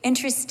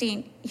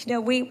 Interesting,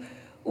 we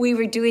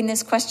were doing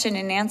this question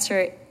and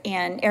answer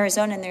in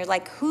Arizona, and they're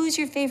like, who's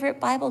your favorite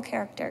Bible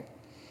character?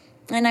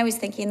 And I was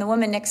thinking, the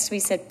woman next to me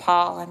said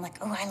Paul. I'm like,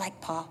 oh, I like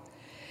Paul.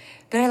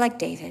 But I like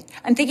David.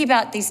 I'm thinking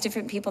about these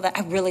different people that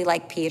I really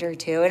like Peter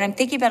too. And I'm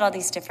thinking about all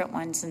these different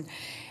ones. And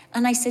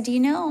I said,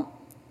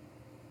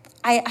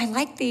 I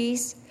like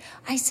these.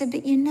 I said,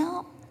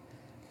 but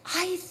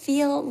I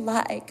feel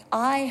like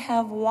I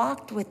have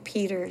walked with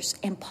Peter's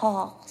and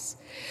Paul's.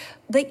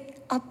 But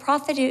a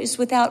prophet is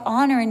without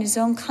honor in his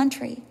own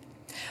country.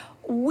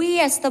 We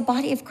as the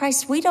body of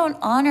Christ, we don't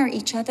honor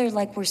each other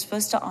like we're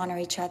supposed to honor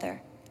each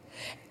other.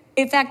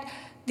 In fact,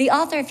 the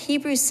author of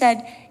Hebrews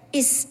said,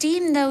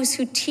 esteem those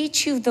who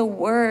teach you the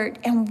word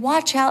and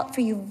watch out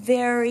for you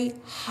very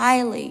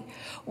highly.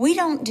 We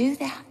don't do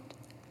that.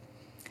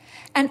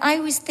 And I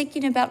was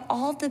thinking about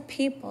all the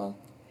people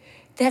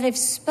that have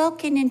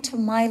spoken into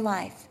my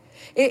life.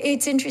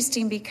 It's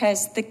interesting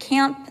because the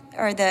camp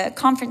or the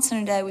conference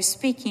center that I was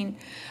speaking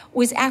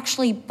was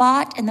actually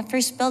bought and the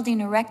first building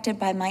erected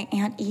by my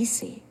Aunt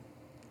Essie.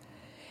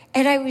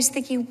 And I was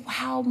thinking,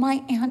 wow,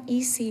 my Aunt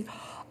Essie,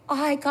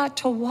 I got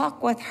to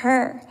walk with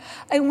her.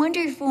 I wonder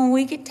if when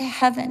we get to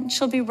heaven,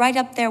 she'll be right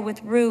up there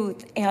with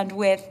Ruth and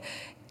with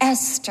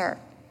Esther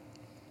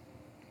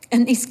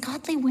and these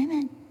godly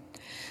women.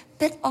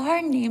 but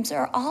our names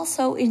are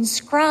also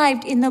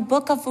inscribed in the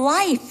book of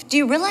life. Do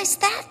you realize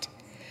that?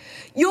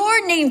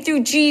 Your name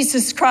through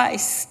Jesus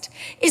Christ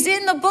is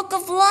in the book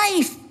of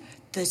life.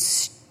 The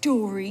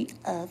story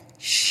of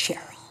Cheryl.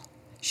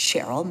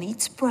 Cheryl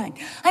meets Brian.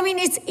 I mean,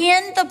 it's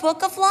in the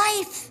book of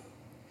life.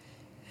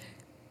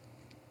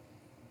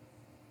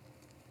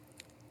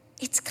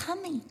 It's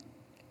coming.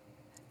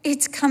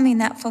 It's coming,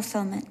 that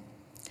fulfillment.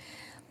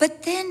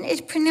 But then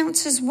it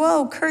pronounces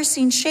woe,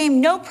 cursing,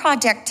 shame, no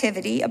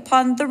productivity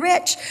upon the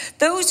rich,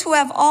 those who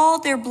have all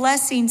their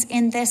blessings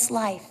in this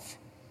life.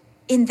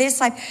 In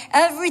this life.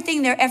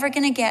 Everything they're ever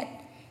going to get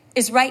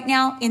is right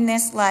now in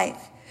this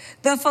life.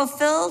 The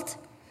fulfilled,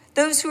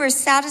 those who are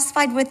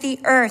satisfied with the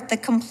earth, the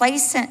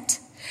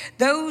complacent,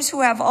 those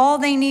who have all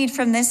they need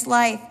from this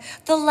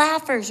life, the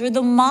laughers or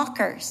the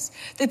mockers,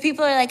 the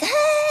people are like,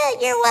 hey,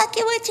 you're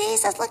walking with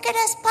Jesus. Look at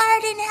us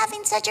partying,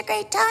 having such a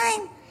great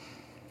time.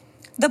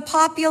 The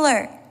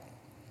popular,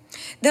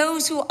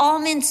 those who all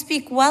men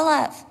speak well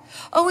of.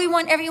 Oh, we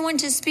want everyone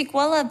to speak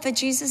well of, but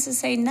Jesus is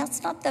saying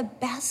that's not the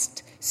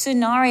best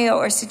scenario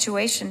or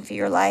situation for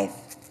your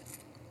life.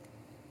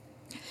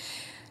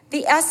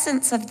 The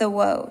essence of the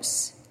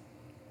woes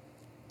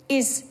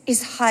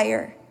is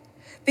higher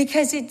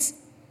because it's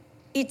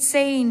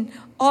saying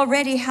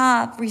already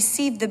have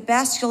received the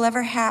best you'll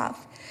ever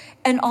have,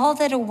 and all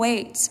that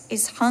awaits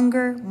is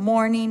hunger,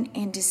 mourning,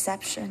 and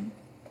deception.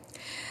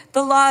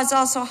 The law is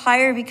also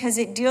higher because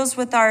it deals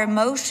with our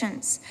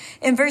emotions.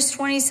 In verse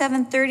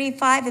 27,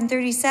 35, and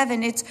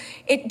 37,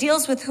 it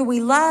deals with who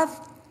we love,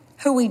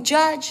 who we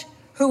judge,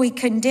 who we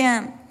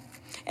condemn.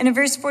 And in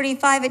verse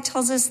 45, it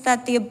tells us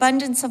that the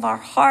abundance of our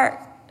heart,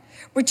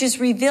 which is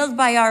revealed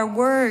by our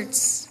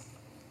words,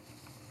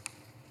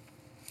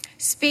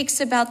 speaks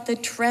about the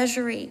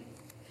treasury.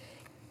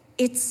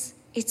 It's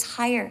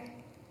higher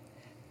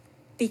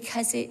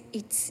because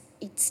it's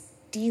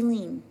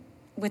dealing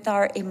with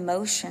our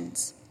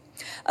emotions.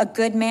 A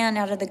good man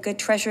out of the good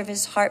treasure of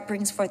his heart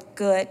brings forth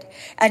good,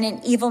 and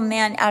an evil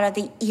man out of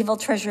the evil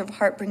treasure of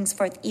heart brings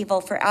forth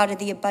evil. For out of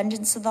the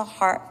abundance of the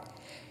heart,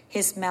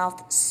 his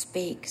mouth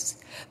speaks.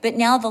 But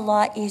now the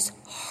law is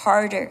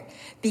harder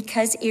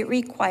because it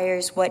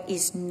requires what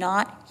is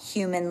not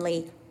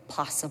humanly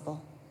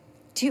possible.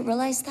 Do you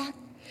realize that?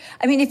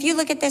 I mean, if you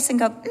look at this and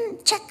go,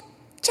 check,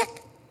 check,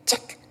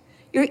 check,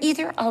 you're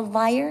either a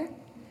liar,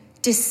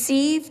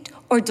 deceived,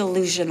 or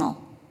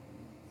delusional.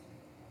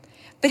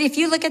 But if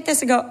you look at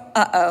this and go,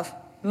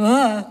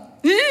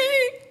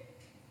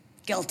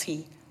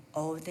 guilty,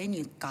 oh, then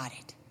you got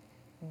it.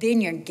 Then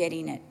you're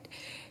getting it.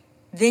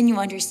 Then you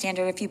understand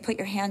it. Or if you put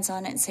your hands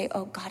on it and say,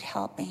 oh, God,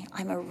 help me.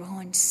 I'm a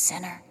ruined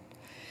sinner.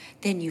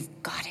 Then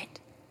you've got it.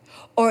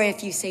 Or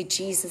if you say,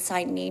 Jesus,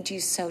 I need you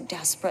so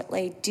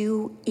desperately.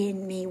 Do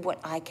in me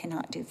what I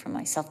cannot do for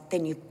myself.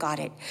 Then you've got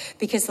it.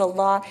 Because the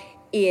law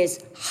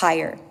is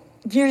higher.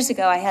 Years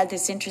ago, I had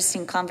this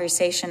interesting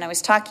conversation. I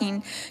was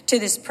talking to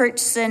this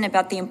person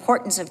about the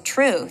importance of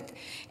truth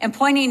and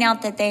pointing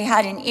out that they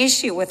had an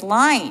issue with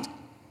lying.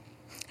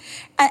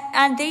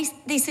 And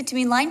they said to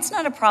me, lying's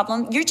not a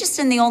problem. You're just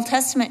in the Old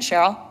Testament,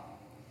 Cheryl.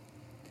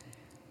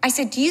 I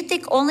said, do you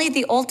think only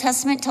the Old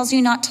Testament tells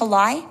you not to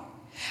lie?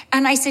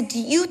 And I said, do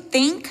you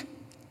think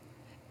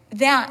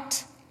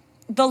that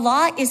the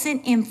law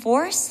isn't in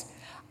force?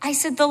 I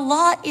said, the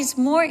law is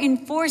more in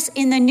force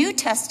in the New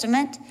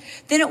Testament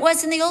than it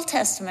was in the Old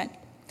Testament.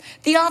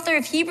 The author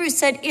of Hebrews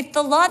said, if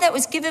the law that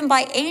was given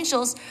by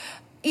angels,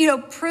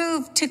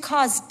 proved to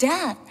cause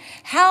death,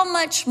 how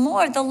much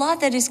more the law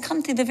that has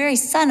come through the very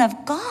Son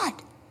of God?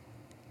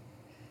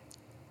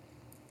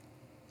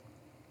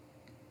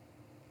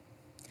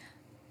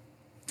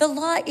 The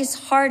law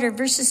is harder,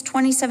 verses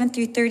 27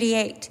 through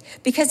 38,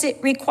 because it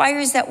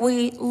requires that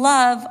we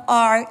love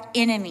our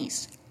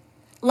enemies.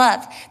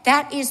 Love.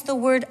 That is the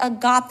word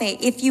agape.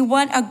 If you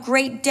want a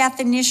great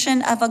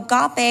definition of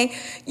agape,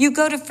 you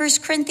go to 1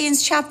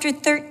 Corinthians chapter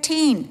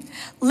 13.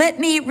 Let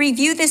me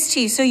review this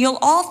to you so you'll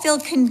all feel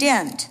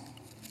condemned.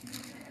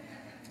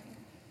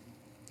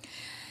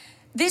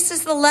 This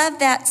is the love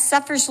that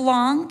suffers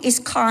long, is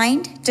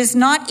kind, does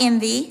not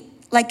envy.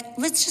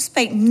 Let's just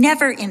say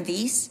never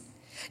envies.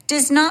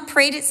 Does not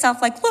parade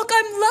itself like, look,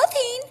 I'm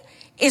loving.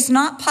 Is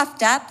not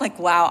puffed up like,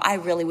 wow, I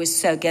really was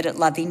so good at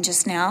loving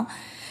just now.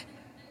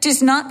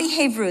 Does not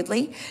behave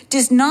rudely,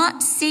 does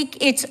not seek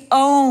its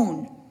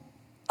own.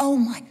 Oh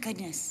my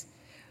goodness.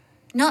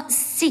 Not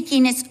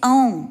seeking its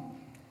own.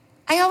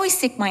 I always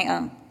seek my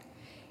own.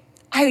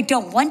 I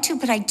don't want to,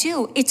 but I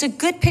do. It's a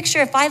good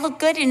picture if I look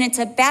good, and it's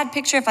a bad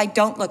picture if I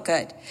don't look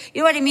good.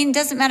 You know what I mean? It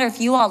doesn't matter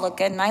if you all look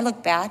good and I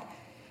look bad.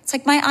 It's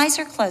like my eyes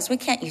are closed. We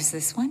can't use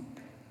this one.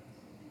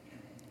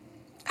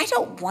 I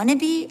don't want to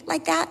be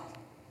like that.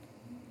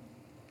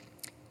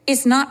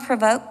 Is not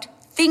provoked,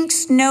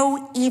 thinks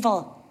no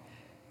evil.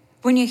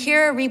 When you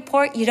hear a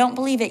report, you don't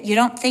believe it. You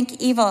don't think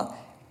evil.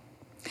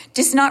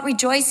 Does not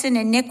rejoice in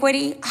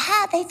iniquity.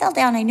 They fell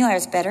down. I knew I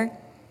was better.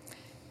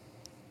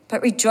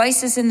 But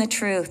rejoices in the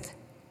truth.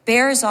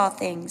 Bears all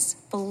things.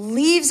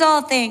 Believes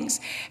all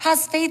things.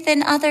 Has faith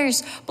in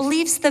others.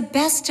 Believes the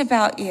best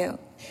about you.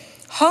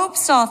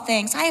 hopes all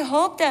things. I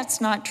hope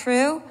that's not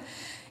true.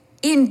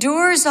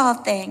 Endures all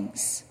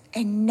things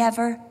and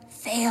never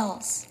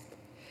fails.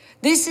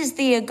 This is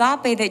the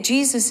agape that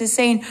Jesus is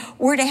saying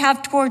we're to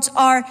have towards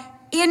our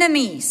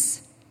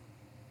enemies.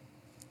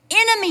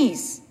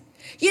 Enemies.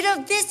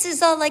 This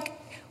is all like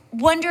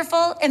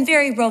wonderful and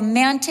very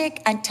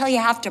romantic until you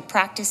have to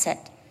practice it.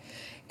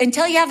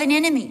 Until you have an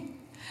enemy.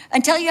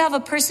 Until you have a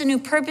person who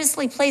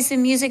purposely plays the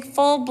music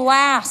full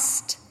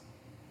blast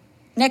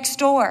next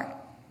door.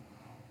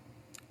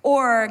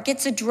 Or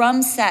gets a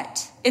drum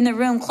set in the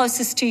room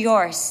closest to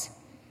yours.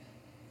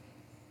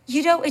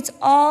 It's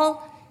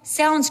all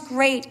sounds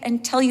great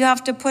until you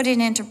have to put it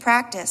into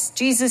practice.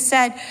 Jesus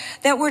said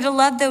that we're to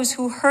love those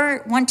who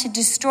hurt, want to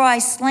destroy,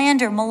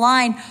 slander,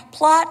 malign,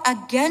 plot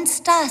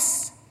against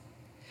us.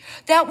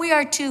 That we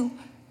are to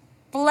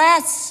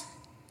bless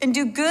and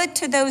do good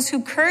to those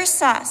who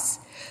curse us.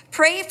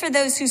 Pray for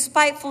those who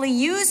spitefully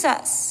use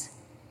us.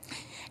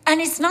 And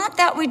it's not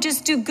that we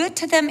just do good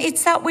to them.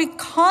 It's that we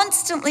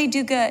constantly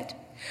do good.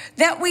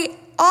 That we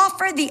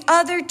offer the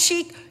other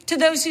cheek to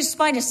those who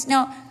spite us.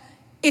 Now,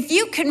 if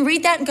you can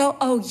read that and go,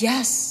 oh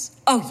yes,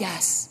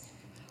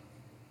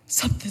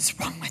 something's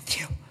wrong with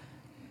you.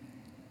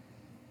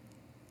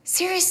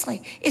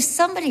 Seriously, if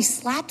somebody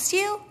slaps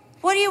you,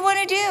 what do you want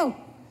to do?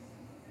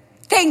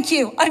 Thank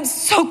you. I'm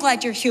so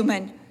glad you're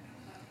human.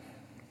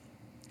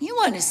 You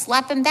want to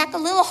slap them back a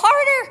little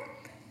harder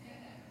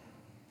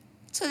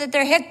so that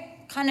their head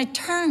kind of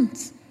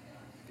turns.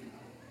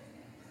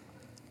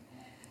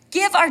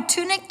 Give our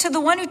tunic to the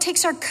one who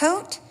takes our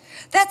coat.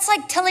 That's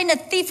like telling a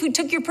thief who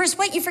took your purse,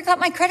 wait, you forgot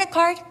my credit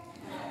card.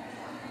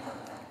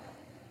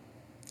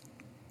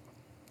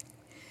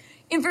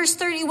 In verse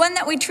 31,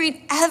 that we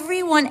treat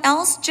everyone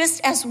else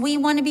just as we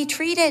want to be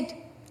treated.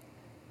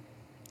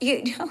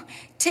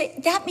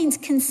 That means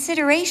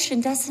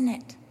consideration, doesn't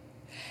it?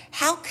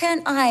 How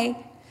can I,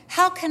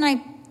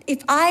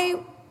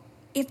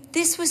 if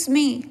this was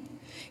me,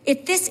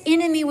 if this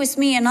enemy was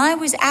me and I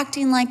was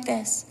acting like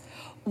this,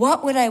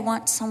 what would I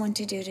want someone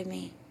to do to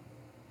me?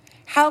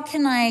 How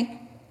can I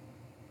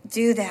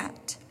do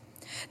that?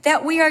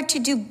 That we are to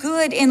do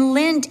good and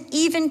lend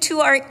even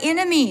to our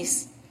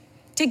enemies,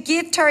 to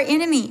give to our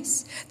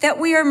enemies, that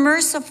we are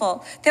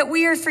merciful, that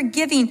we are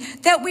forgiving,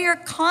 that we are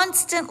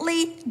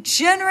constantly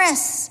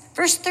generous.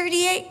 Verse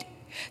 38,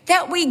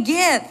 that we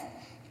give.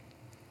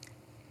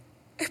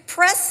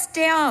 Pressed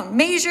down,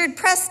 measured,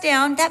 pressed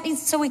down. That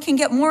means so we can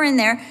get more in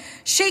there,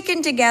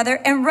 shaken together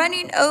and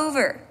running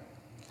over.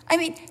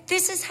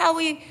 This is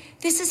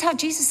how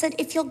Jesus said,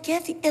 if you'll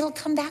give, it'll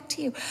come back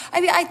to you.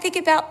 I think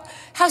about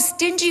how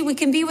stingy we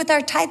can be with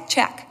our tithe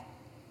check.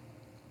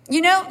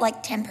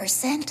 Like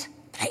 10%,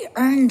 but I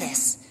earned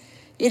this.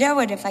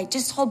 And if I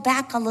just hold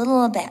back a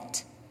little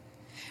bit.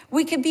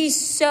 We could be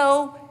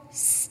so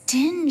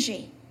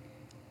stingy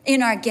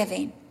in our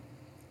giving.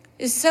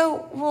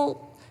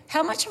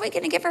 How much are we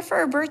going to give her for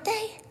her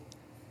birthday?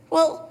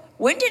 Well,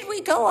 when did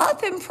we go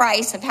up in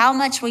price of how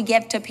much we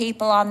give to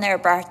people on their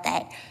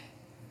birthday?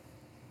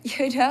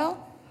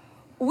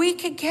 We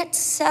could get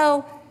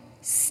so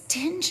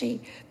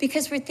stingy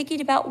because we're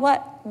thinking about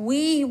what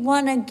we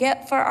want to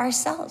get for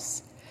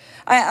ourselves.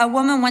 A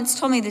woman once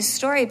told me this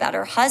story about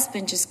her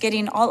husband just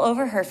getting all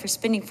over her for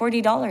spending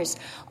 $40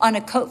 on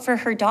a coat for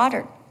her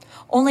daughter,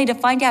 only to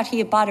find out he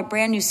had bought a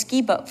brand new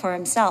ski boat for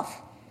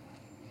himself.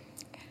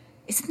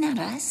 Isn't that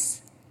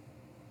us?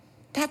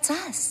 That's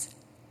us.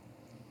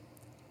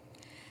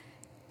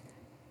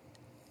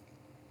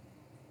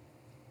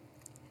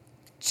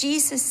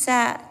 Jesus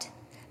said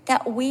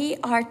that we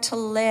are to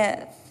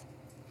live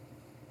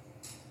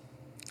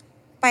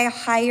by a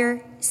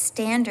higher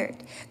standard.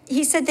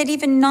 He said that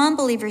even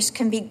non-believers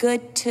can be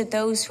good to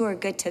those who are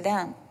good to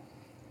them.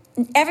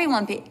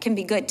 Everyone can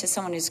be good to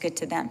someone who's good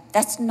to them.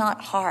 That's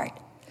not hard.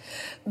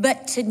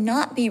 But to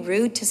not be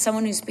rude to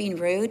someone who's being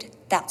rude,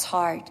 that's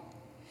hard.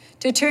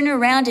 To turn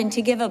around and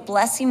to give a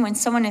blessing when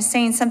someone is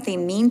saying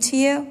something mean to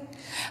you.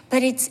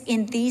 But it's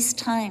in these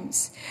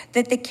times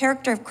that the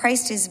character of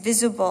Christ is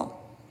visible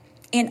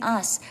in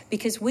us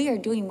because we are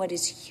doing what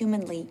is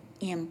humanly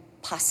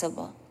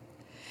impossible.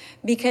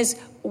 Because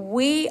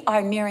we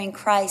are nearing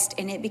Christ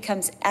and it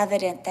becomes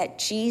evident that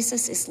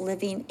Jesus is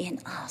living in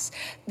us.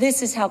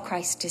 This is how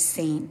Christ is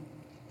seen.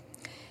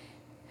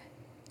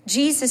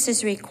 Jesus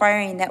is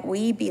requiring that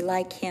we be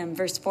like him,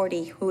 verse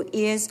 40, who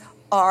is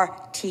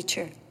our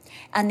teacher.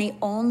 And the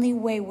only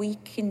way we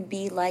can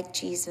be like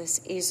Jesus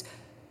is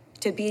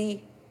to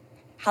be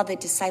how the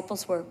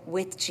disciples were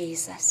with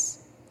Jesus.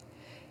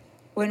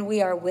 When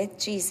we are with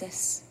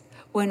Jesus,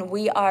 when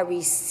we are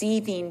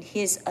receiving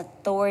his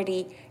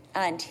authority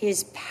and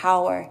his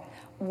power,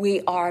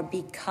 we are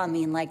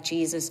becoming like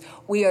Jesus.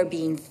 We are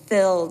being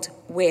filled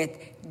with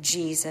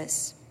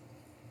Jesus.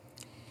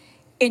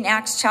 In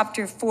Acts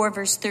chapter 4,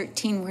 verse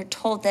 13, we're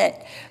told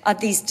that of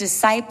these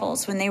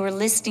disciples, when they were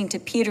listening to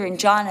Peter and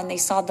John and they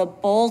saw the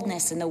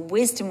boldness and the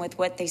wisdom with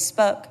which they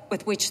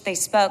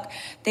spoke,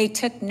 they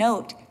took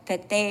note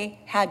that they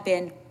had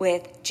been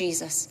with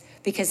Jesus.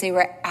 because they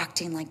were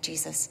acting like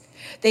Jesus.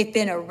 They've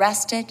been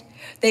arrested.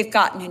 They've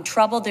gotten in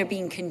trouble. They're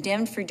being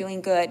condemned for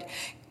doing good.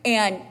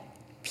 And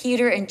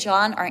Peter and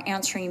John are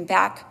answering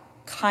back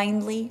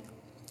kindly,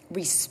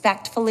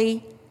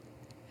 respectfully,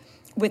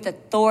 with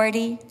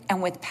authority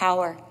and with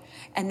power.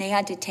 And they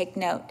had to take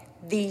note.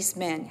 These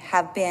men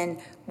have been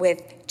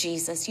with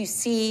Jesus. You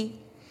see,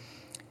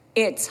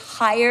 it's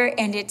higher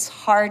and it's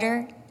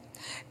harder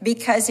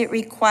because it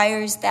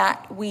requires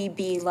that we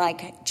be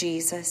like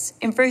Jesus.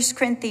 In 1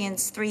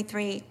 Corinthians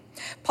 3:3,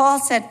 Paul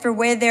said, "For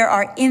where there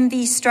are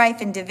envy, strife,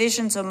 and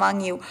divisions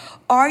among you,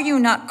 are you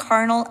not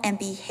carnal and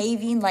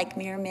behaving like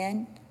mere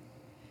men?"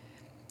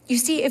 You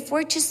see, if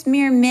we're just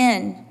mere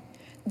men,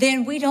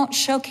 then we don't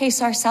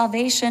showcase our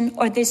salvation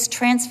or this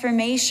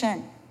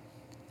transformation.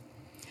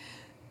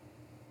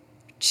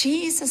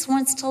 Jesus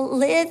wants to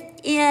live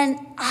in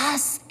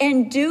us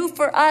and do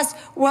for us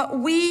what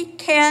we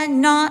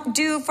cannot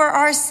do for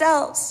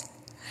ourselves.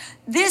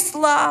 This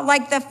law,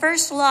 like the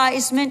first law,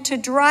 is meant to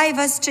drive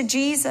us to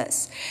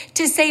Jesus,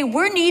 to say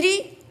we're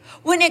needy.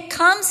 When it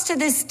comes to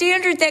the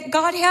standard that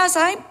God has,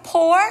 I'm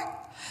poor.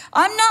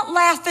 I'm not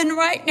laughing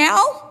right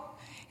now.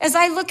 As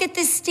I look at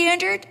this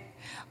standard,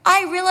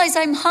 I realize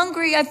I'm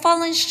hungry. I've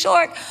fallen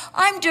short.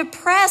 I'm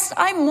depressed.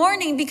 I'm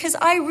mourning because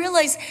I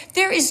realize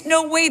there is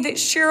no way that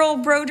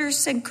Cheryl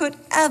Broderson could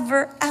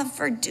ever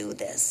do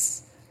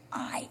this.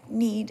 I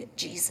need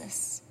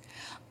Jesus.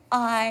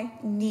 I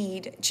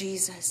need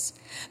Jesus.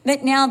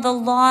 But now the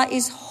law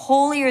is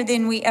holier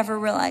than we ever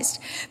realized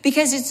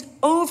because its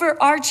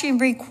overarching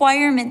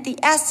requirement, the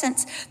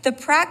essence, the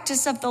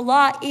practice of the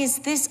law is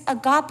this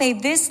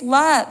agape, this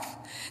love,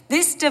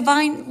 this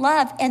divine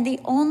love. And the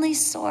only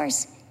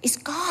source is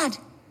God.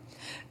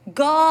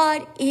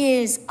 God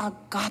is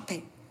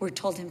agape. We're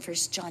told in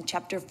 1 John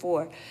chapter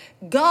 4.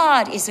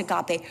 God is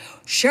agape.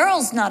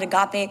 Cheryl's not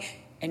agape.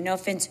 And no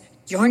offense,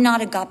 you're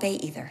not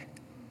agape either.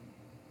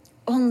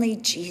 Only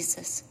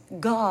Jesus.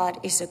 God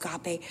is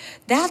agape.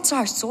 That's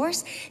our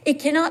source. It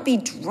cannot be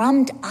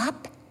drummed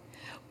up.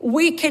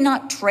 We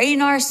cannot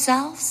train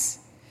ourselves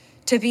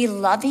to be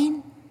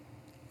loving.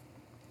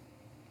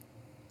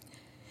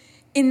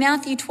 In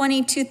Matthew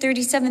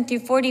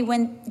 22:37-40,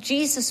 when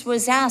Jesus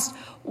was asked,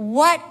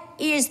 what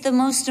is the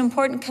most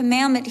important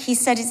commandment? He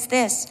said it's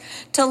this: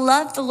 to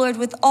love the Lord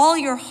with all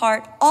your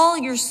heart, all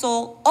your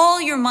soul, all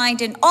your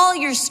mind, and all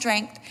your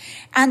strength.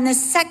 And the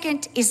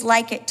second is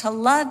like it, to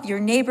love your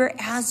neighbor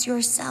as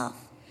yourself.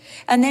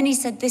 And then he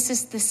said, this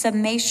is the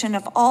summation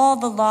of all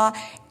the law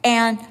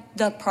and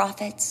the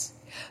prophets.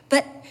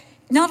 But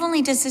not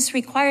only does this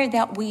require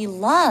that we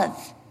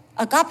love,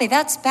 agape,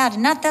 that's bad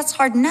enough, that's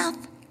hard enough.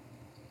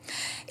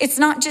 It's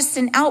not just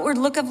an outward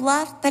look of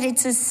love, but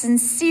it's a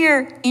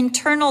sincere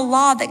internal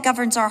law that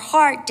governs our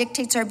heart,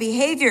 dictates our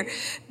behavior,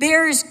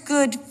 bears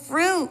good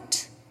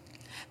fruit.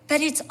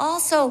 But it's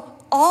also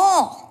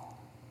all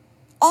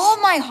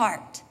my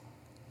heart,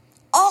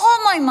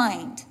 all my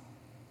mind,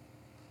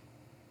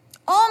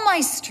 all my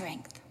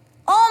strength,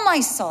 all my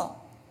soul,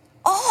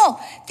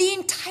 all, the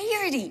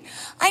entirety.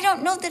 I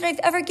don't know that I've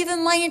ever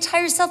given my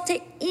entire self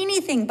to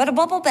anything but a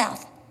bubble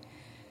bath.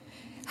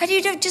 How do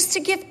you do just to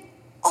give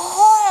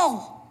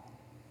all?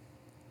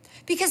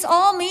 Because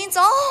all means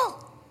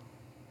all.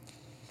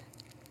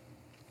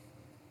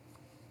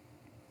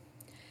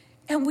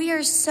 And we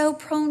are so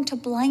prone to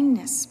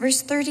blindness.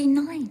 Verse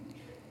 39.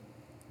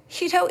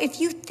 You know, if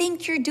you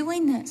think you're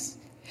doing this,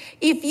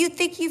 if you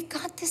think you've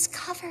got this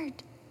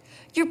covered,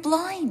 you're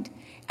blind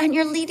and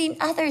you're leading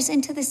others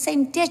into the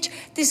same ditch.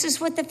 This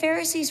is what the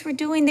Pharisees were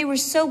doing. They were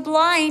so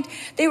blind.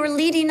 They were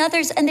leading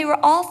others and they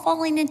were all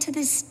falling into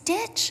this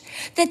ditch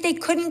that they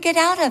couldn't get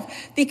out of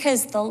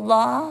because the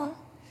law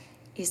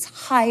is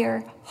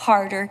higher,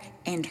 harder,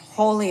 and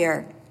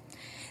holier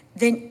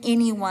than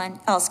anyone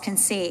else can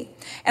see.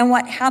 And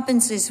what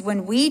happens is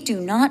when we do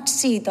not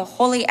see the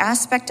holy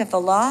aspect of the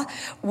law,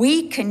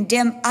 we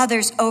condemn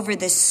others over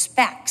the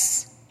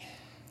specks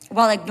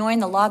while ignoring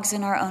the logs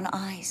in our own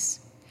eyes.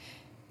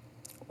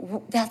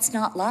 That's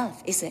not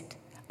love, is it?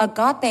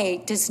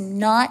 Agape does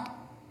not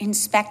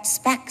inspect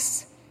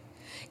specks.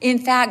 In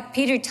fact,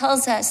 Peter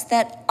tells us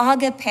that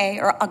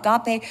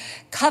agape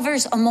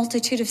covers a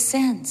multitude of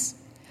sins.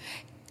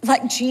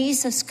 Like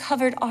Jesus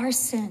covered our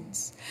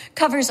sins,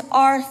 covers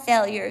our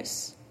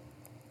failures.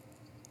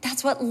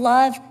 That's what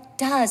love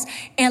does.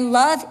 And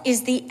love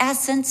is the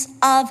essence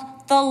of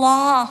the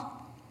law.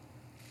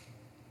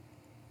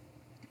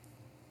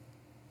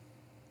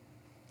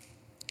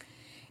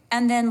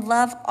 And then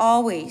love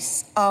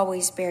always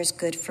bears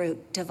good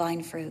fruit,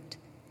 divine fruit,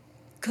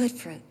 good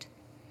fruit.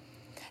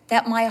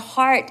 That my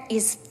heart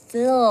is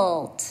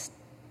filled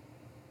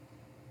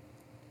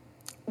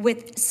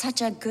with such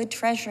a good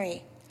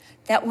treasury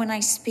that when I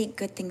speak,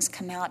 good things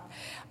come out.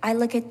 I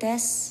look at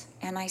this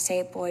and I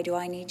say, boy, do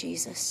I need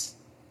Jesus.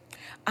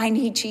 I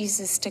need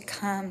Jesus to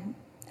come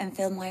and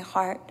fill my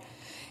heart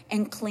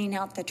and clean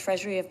out the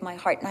treasury of my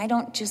heart. And I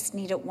don't just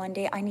need it one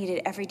day, I need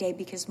it every day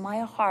because my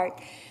heart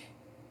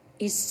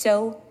is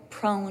so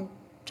prone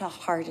to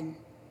harden.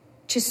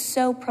 Just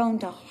so prone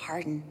to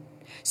harden.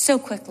 So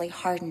quickly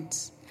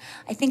hardens.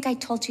 I think I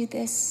told you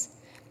this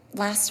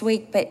last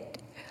week, but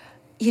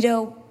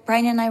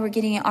Brian and I were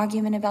getting an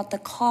argument about the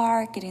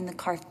car, getting the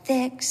car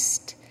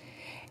fixed.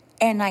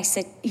 And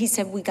he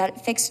said, we got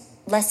it fixed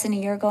less than a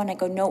year ago. And I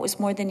go, no, it was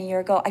more than a year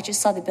ago. I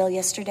just saw the bill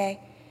yesterday.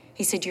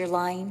 He said, you're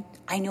lying.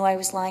 I knew I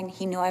was lying.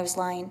 He knew I was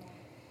lying.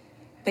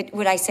 But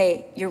would I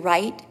say, you're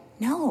right?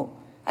 No.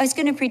 I was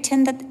going to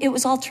pretend that it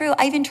was all true.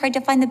 I even tried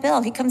to find the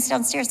bill. He comes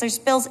downstairs. There's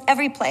bills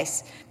every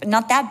place. But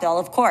not that bill,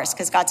 of course,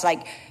 because God's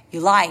like, you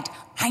lied.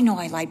 I know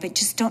I lied, but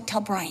just don't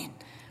tell Brian.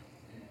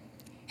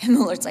 And the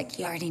Lord's like,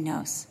 he already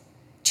knows.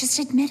 Just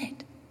admit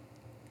it.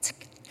 It's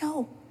like,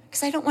 no,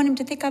 because I don't want him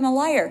to think I'm a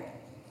liar.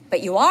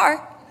 But you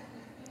are,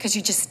 because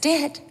you just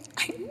did.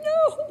 I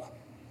know.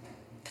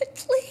 But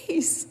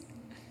please.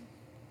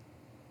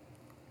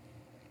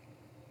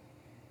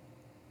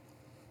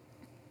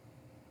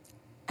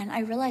 And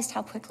I realized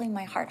how quickly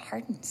my heart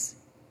hardens.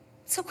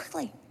 So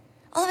quickly.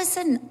 All of a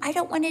sudden, I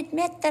don't want to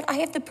admit that I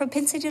have the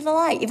propensity to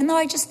lie, even though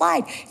I just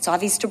lied. It's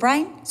obvious to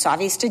Brian. It's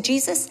obvious to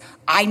Jesus.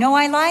 I know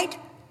I lied.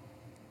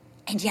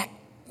 And yet,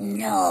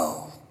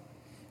 no,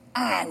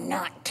 I'm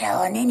not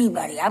telling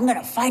anybody. I'm going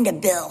to find a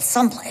bill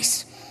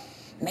someplace.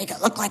 Make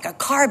it look like a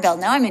car bill.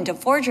 Now I'm into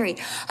forgery.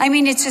 I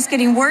mean, it's just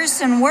getting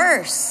worse and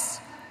worse.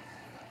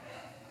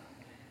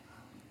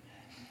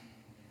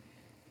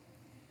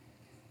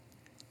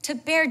 To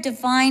bear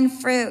divine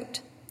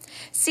fruit.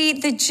 See,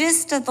 the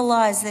gist of the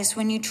law is this: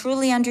 when you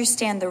truly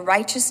understand the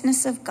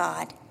righteousness of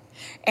God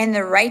and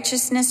the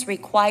righteousness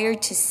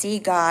required to see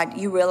God,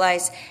 you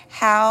realize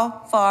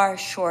how far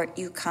short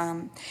you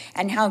come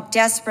and how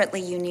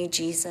desperately you need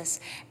Jesus.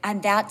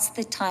 And that's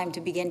the time to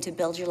begin to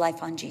build your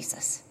life on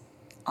Jesus,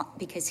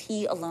 because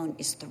he alone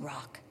is the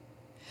rock.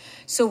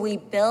 So we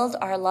build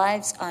our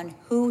lives on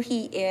who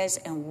he is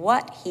and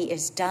what he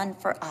has done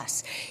for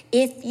us.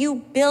 If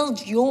you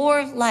build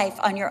your life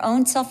on your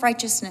own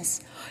self-righteousness,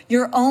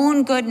 your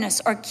own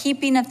goodness, or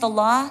keeping of the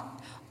law,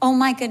 oh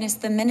my goodness,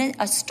 the minute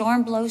a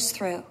storm blows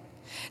through,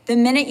 the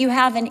minute you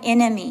have an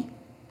enemy,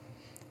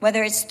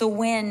 whether it's the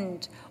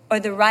wind or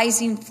the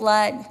rising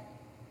flood,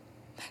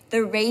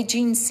 the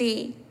raging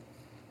sea,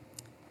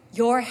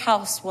 your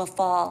house will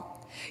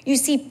fall. You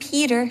see,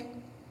 Peter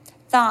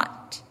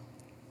thought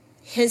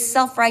his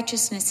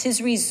self-righteousness,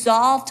 his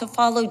resolve to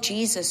follow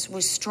Jesus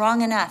was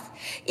strong enough.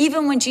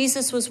 Even when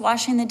Jesus was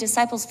washing the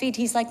disciples' feet,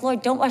 he's like,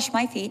 Lord, don't wash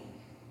my feet.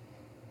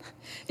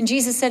 And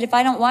Jesus said, if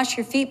I don't wash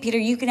your feet, Peter,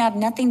 you can have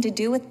nothing to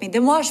do with me.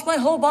 Then wash my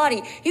whole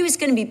body. He was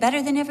going to be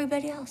better than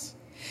everybody else.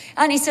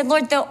 And he said,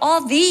 Lord, though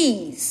all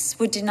these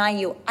would deny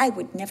you, I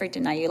would never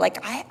deny you. Like,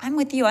 I'm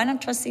with you. I don't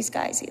trust these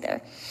guys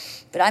either.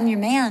 But I'm your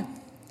man.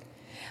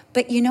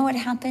 But you know what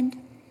happened?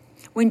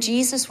 When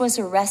Jesus was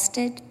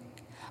arrested,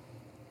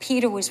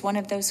 Peter was one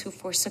of those who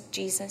forsook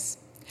Jesus.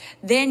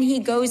 Then he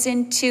goes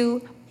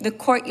into the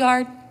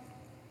courtyard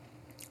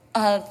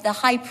of the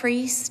high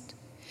priest.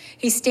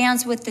 He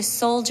stands with the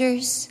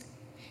soldiers,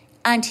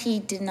 and he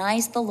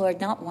denies the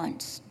Lord not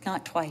once,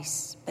 not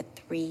twice, but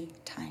 3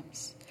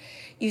 times.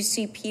 You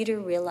see, Peter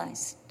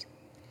realized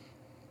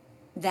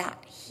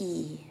that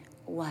he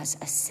was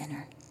a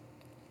sinner.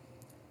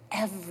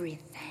 Everything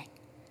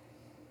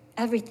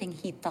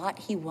he thought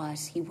he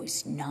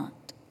was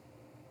not.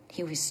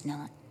 He was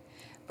not.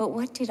 But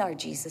what did our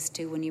Jesus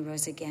do when he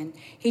rose again?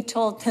 He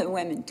told the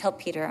women, tell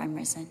Peter I'm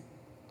risen.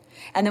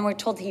 And then we're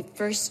told he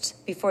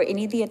first, before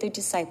any of the other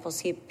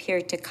disciples, he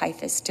appeared to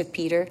Caiaphas, to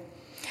Peter.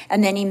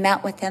 And then he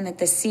met with them at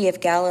the Sea of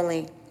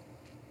Galilee.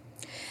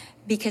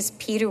 Because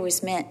Peter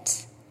was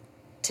meant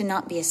to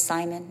not be a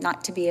Simon,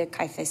 not to be a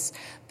Caiaphas,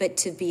 but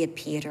to be a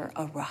Peter,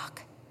 a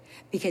rock.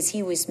 Because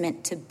he was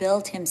meant to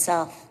build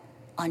himself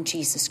on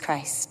Jesus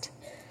Christ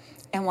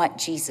and what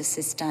Jesus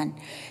has done.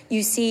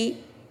 You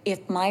see,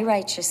 if my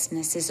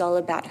righteousness is all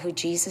about who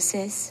Jesus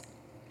is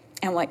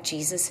and what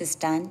Jesus has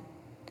done,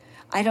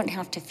 I don't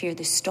have to fear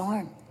the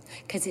storm,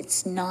 because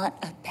it's not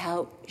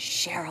about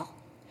Cheryl.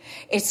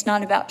 It's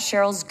not about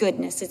Cheryl's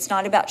goodness. It's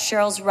not about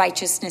Cheryl's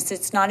righteousness.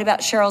 It's not about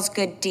Cheryl's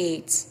good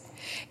deeds.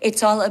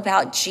 It's all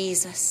about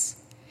Jesus.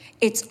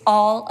 It's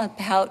all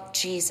about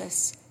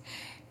Jesus.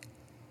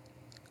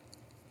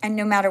 And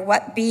no matter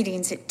what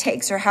beatings it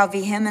takes or how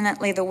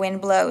vehemently the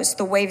wind blows,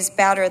 the waves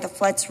batter, the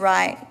floods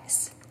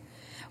rise,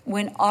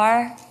 when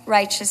our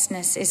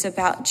righteousness is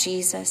about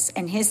Jesus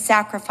and his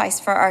sacrifice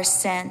for our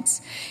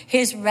sins,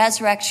 his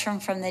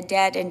resurrection from the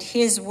dead, and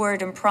his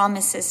word and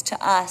promises to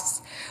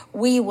us,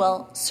 we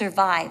will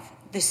survive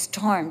the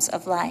storms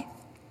of life.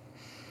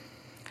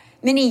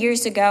 Many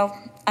years ago,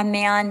 a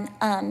man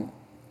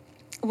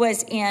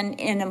was in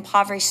an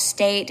impoverished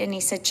state, and he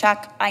said,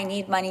 Chuck, I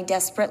need money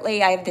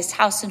desperately. I have this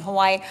house in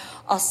Hawaii.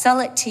 I'll sell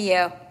it to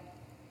you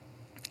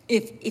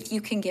if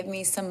you can give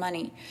me some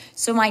money.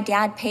 So my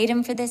dad paid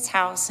him for this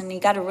house, and he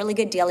got a really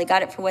good deal. He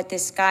got it for what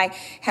this guy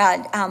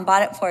had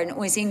bought it for, and it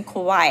was in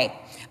Kauai.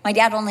 My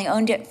dad only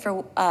owned it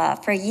for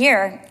a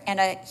year, and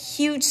a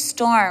huge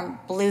storm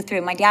blew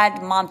through. My dad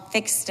and mom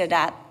fixed it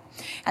up,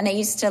 and they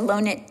used to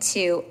loan it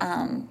to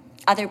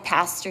other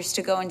pastors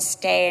to go and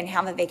stay and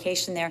have a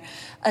vacation there.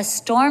 A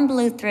storm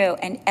blew through,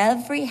 and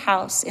every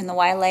house in the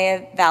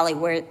Wailea Valley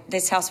where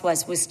this house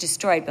was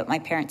destroyed, but my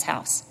parents'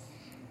 house.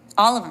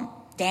 All of them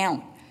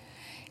down.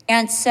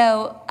 And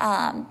so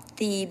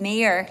the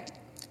mayor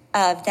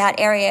of that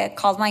area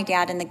called my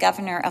dad and the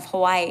governor of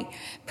Hawaii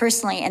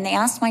personally, and they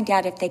asked my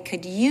dad if they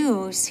could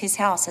use his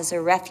house as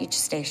a refuge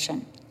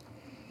station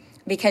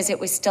because it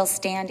was still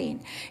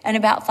standing. And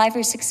about 5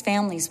 or 6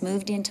 families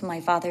moved into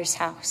my father's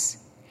house.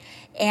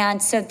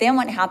 And so then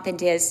what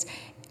happened is,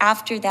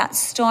 after that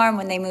storm,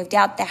 when they moved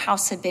out, the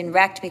house had been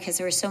wrecked because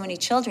there were so many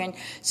children.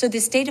 So the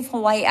state of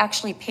Hawaii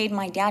actually paid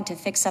my dad to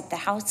fix up the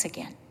house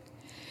again.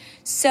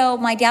 So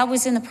my dad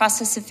was in the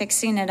process of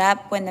fixing it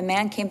up when the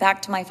man came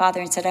back to my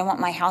father and said, I want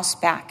my house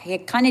back. He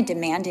had kind of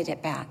demanded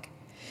it back.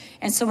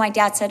 And so my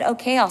dad said,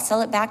 okay, I'll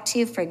sell it back to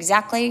you for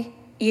exactly,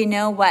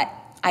 what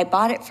I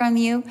bought it from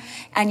you.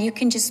 And you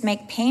can just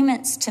make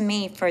payments to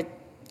me for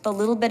the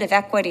little bit of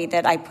equity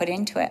that I put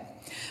into it.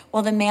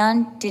 Well, the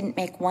man didn't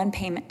make one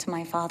payment to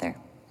my father,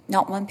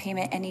 not one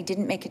payment, and he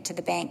didn't make it to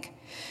the bank.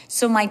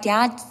 So my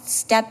dad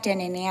stepped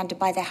in and he had to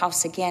buy the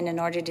house again in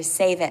order to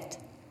save it.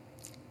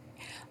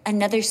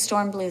 Another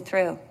storm blew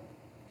through,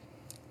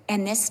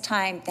 and this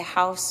time the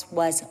house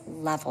was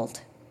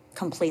leveled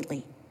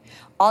completely.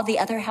 All the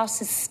other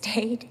houses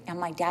stayed, and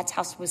my dad's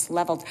house was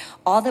leveled.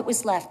 All that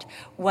was left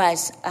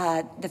was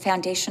the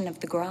foundation of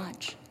the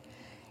garage.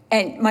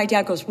 And my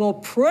dad goes, well,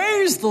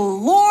 praise the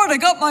Lord, I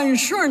got my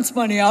insurance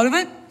money out of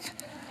it.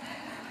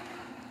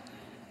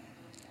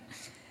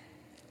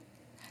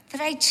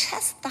 But I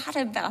just thought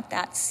about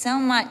that so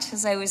much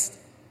as I was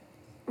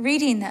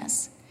reading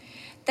this,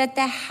 that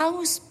the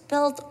house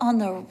built on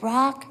the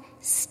rock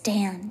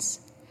stands.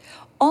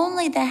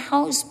 Only the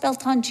house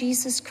built on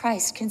Jesus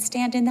Christ can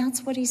stand, and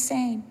that's what he's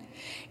saying.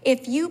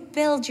 If you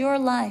build your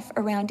life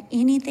around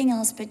anything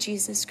else but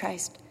Jesus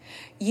Christ,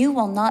 you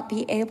will not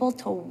be able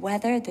to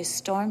weather the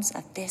storms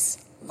of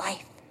this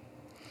life.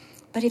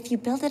 But if you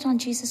build it on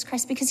Jesus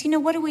Christ, because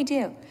what do we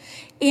do?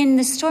 In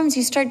the storms,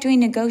 you start doing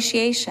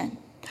negotiation.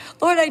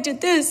 Lord, I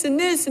did this and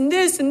this and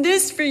this and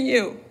this for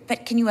you.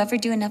 But can you ever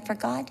do enough for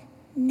God?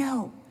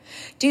 No.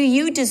 Do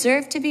you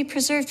deserve to be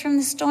preserved from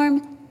the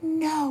storm?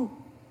 No.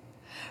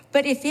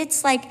 But if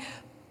it's like,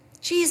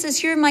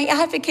 Jesus, you're my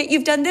advocate.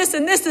 You've done this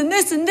and this and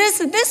this and this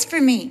and this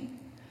for me.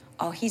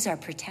 Oh, he's our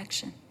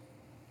protection.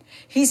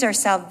 He's our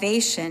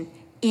salvation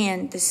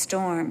in the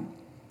storm.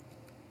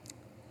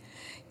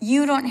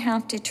 You don't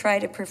have to try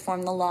to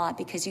perform the law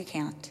because you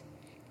can't.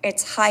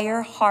 It's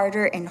higher,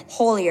 harder, and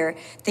holier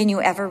than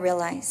you ever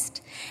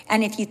realized.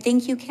 And if you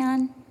think you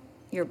can,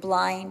 you're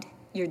blind,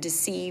 you're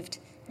deceived,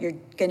 you're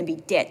going to be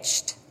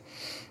ditched.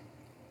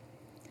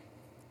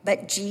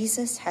 But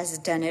Jesus has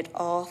done it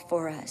all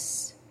for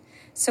us.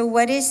 So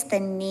what is the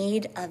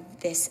need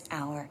of this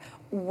hour?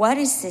 What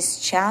does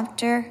this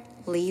chapter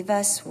leave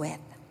us with?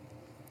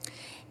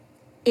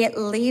 It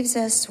leaves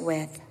us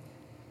with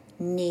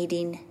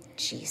needing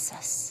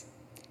Jesus.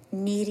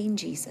 Needing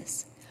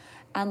Jesus.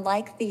 And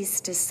like these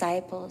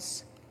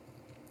disciples,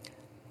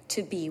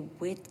 to be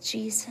with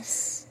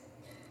Jesus,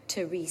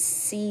 to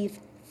receive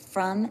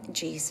from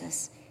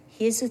Jesus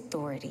his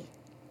authority,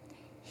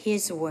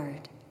 his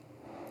word.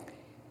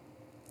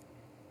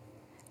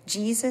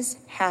 Jesus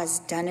has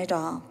done it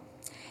all.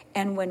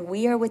 And when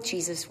we are with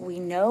Jesus, we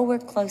know we're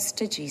close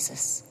to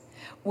Jesus.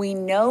 We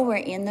know we're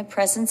in the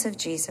presence of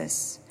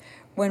Jesus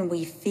when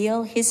we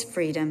feel his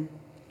freedom,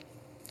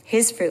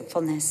 his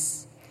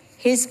fruitfulness,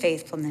 his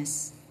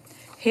faithfulness,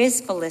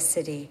 his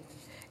felicity,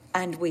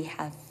 and we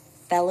have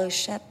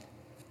fellowship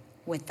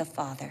with the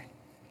Father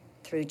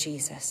through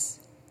Jesus.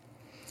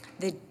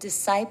 The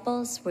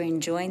disciples were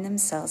enjoying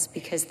themselves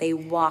because they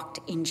walked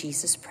in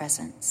Jesus'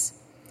 presence.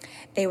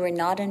 They were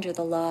not under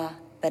the law,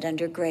 but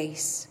under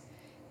grace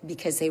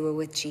because they were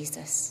with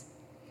Jesus.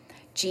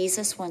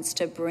 Jesus wants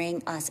to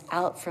bring us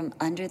out from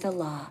under the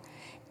law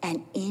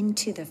and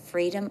into the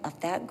freedom of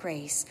that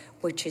grace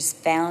which is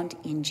found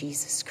in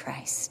Jesus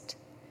Christ.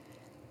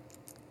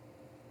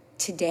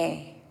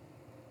 Today,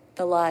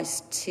 the law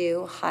is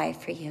too high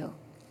for you.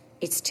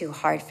 It's too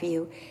hard for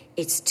you.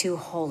 It's too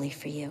holy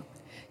for you.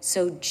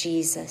 So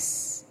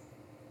Jesus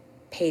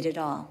paid it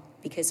all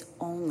because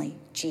only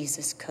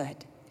Jesus could.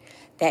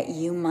 That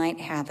you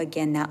might have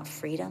again that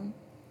freedom,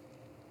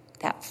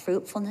 that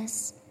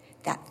fruitfulness,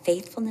 that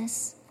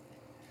faithfulness,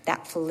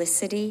 that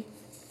felicity,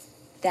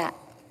 that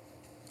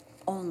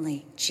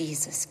only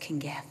Jesus can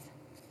give.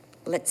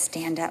 Let's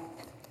stand up.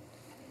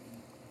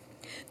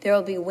 There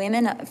will be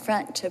women up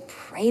front to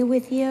pray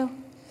with you.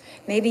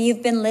 Maybe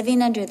you've been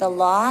living under the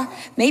law.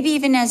 Maybe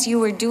even as you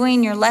were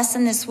doing your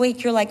lesson this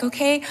week, you're like,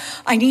 okay,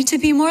 I need to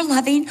be more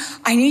loving.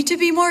 I need to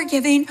be more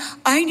giving.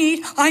 I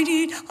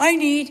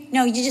need.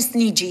 No, you just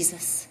need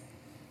Jesus.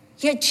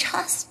 You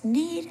just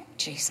need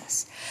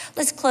Jesus.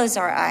 Let's close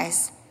our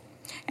eyes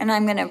and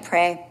I'm going to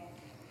pray.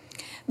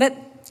 But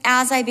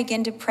as I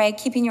begin to pray,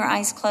 keeping your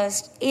eyes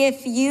closed,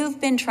 if you've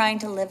been trying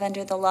to live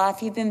under the law,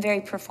 if you've been very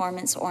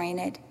performance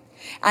oriented,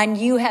 and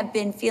you have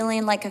been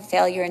feeling like a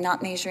failure and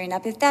not measuring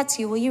up, if that's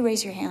you, will you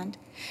raise your hand?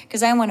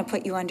 because I want to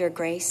put you under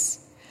grace.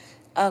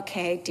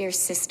 Okay, dear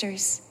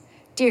sisters,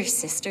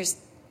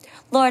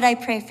 Lord, I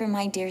pray for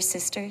my dear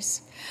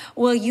sisters.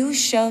 Will you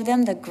show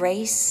them the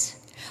grace,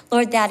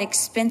 Lord, that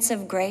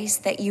expensive grace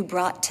that you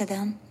brought to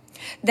them?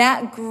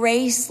 That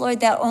grace,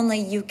 Lord, that only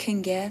you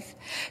can give.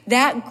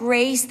 That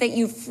grace that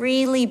you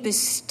freely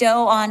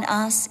bestow on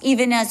us,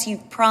 even as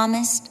you've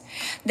promised,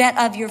 that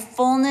of your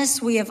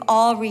fullness we have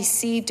all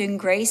received in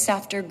grace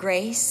after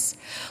grace.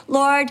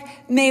 Lord,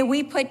 may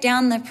we put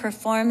down the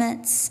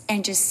performance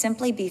and just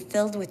simply be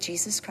filled with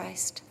Jesus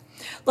Christ.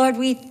 Lord,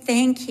 we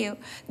thank you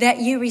that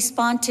you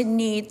respond to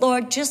need.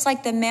 Lord, just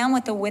like the man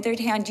with the withered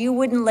hand, you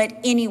wouldn't let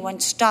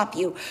anyone stop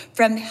you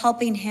from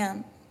helping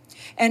him.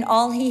 And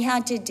all he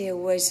had to do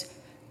was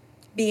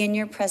be in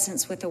your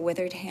presence with a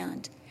withered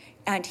hand.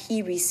 And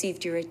he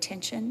received your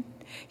attention.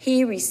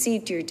 He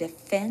received your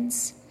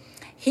defense.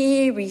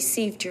 He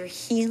received your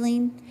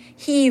healing.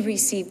 He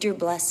received your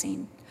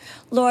blessing.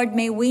 Lord,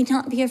 may we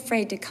not be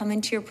afraid to come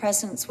into your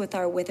presence with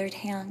our withered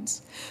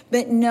hands,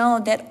 but know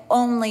that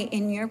only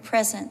in your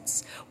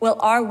presence will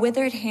our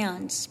withered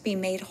hands be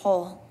made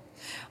whole.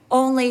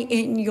 Only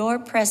in your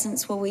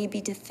presence will we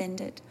be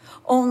defended.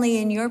 Only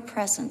in your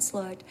presence,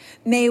 Lord,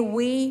 may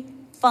we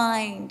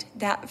find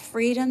that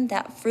freedom,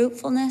 that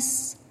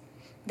fruitfulness,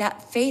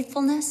 that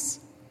faithfulness,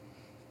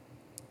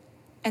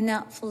 and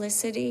that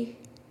felicity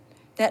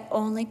that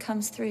only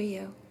comes through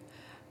you.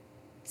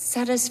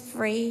 Set us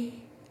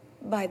free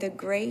by the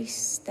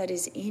grace that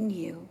is in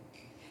you.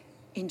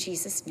 In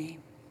Jesus'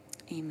 name,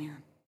 amen.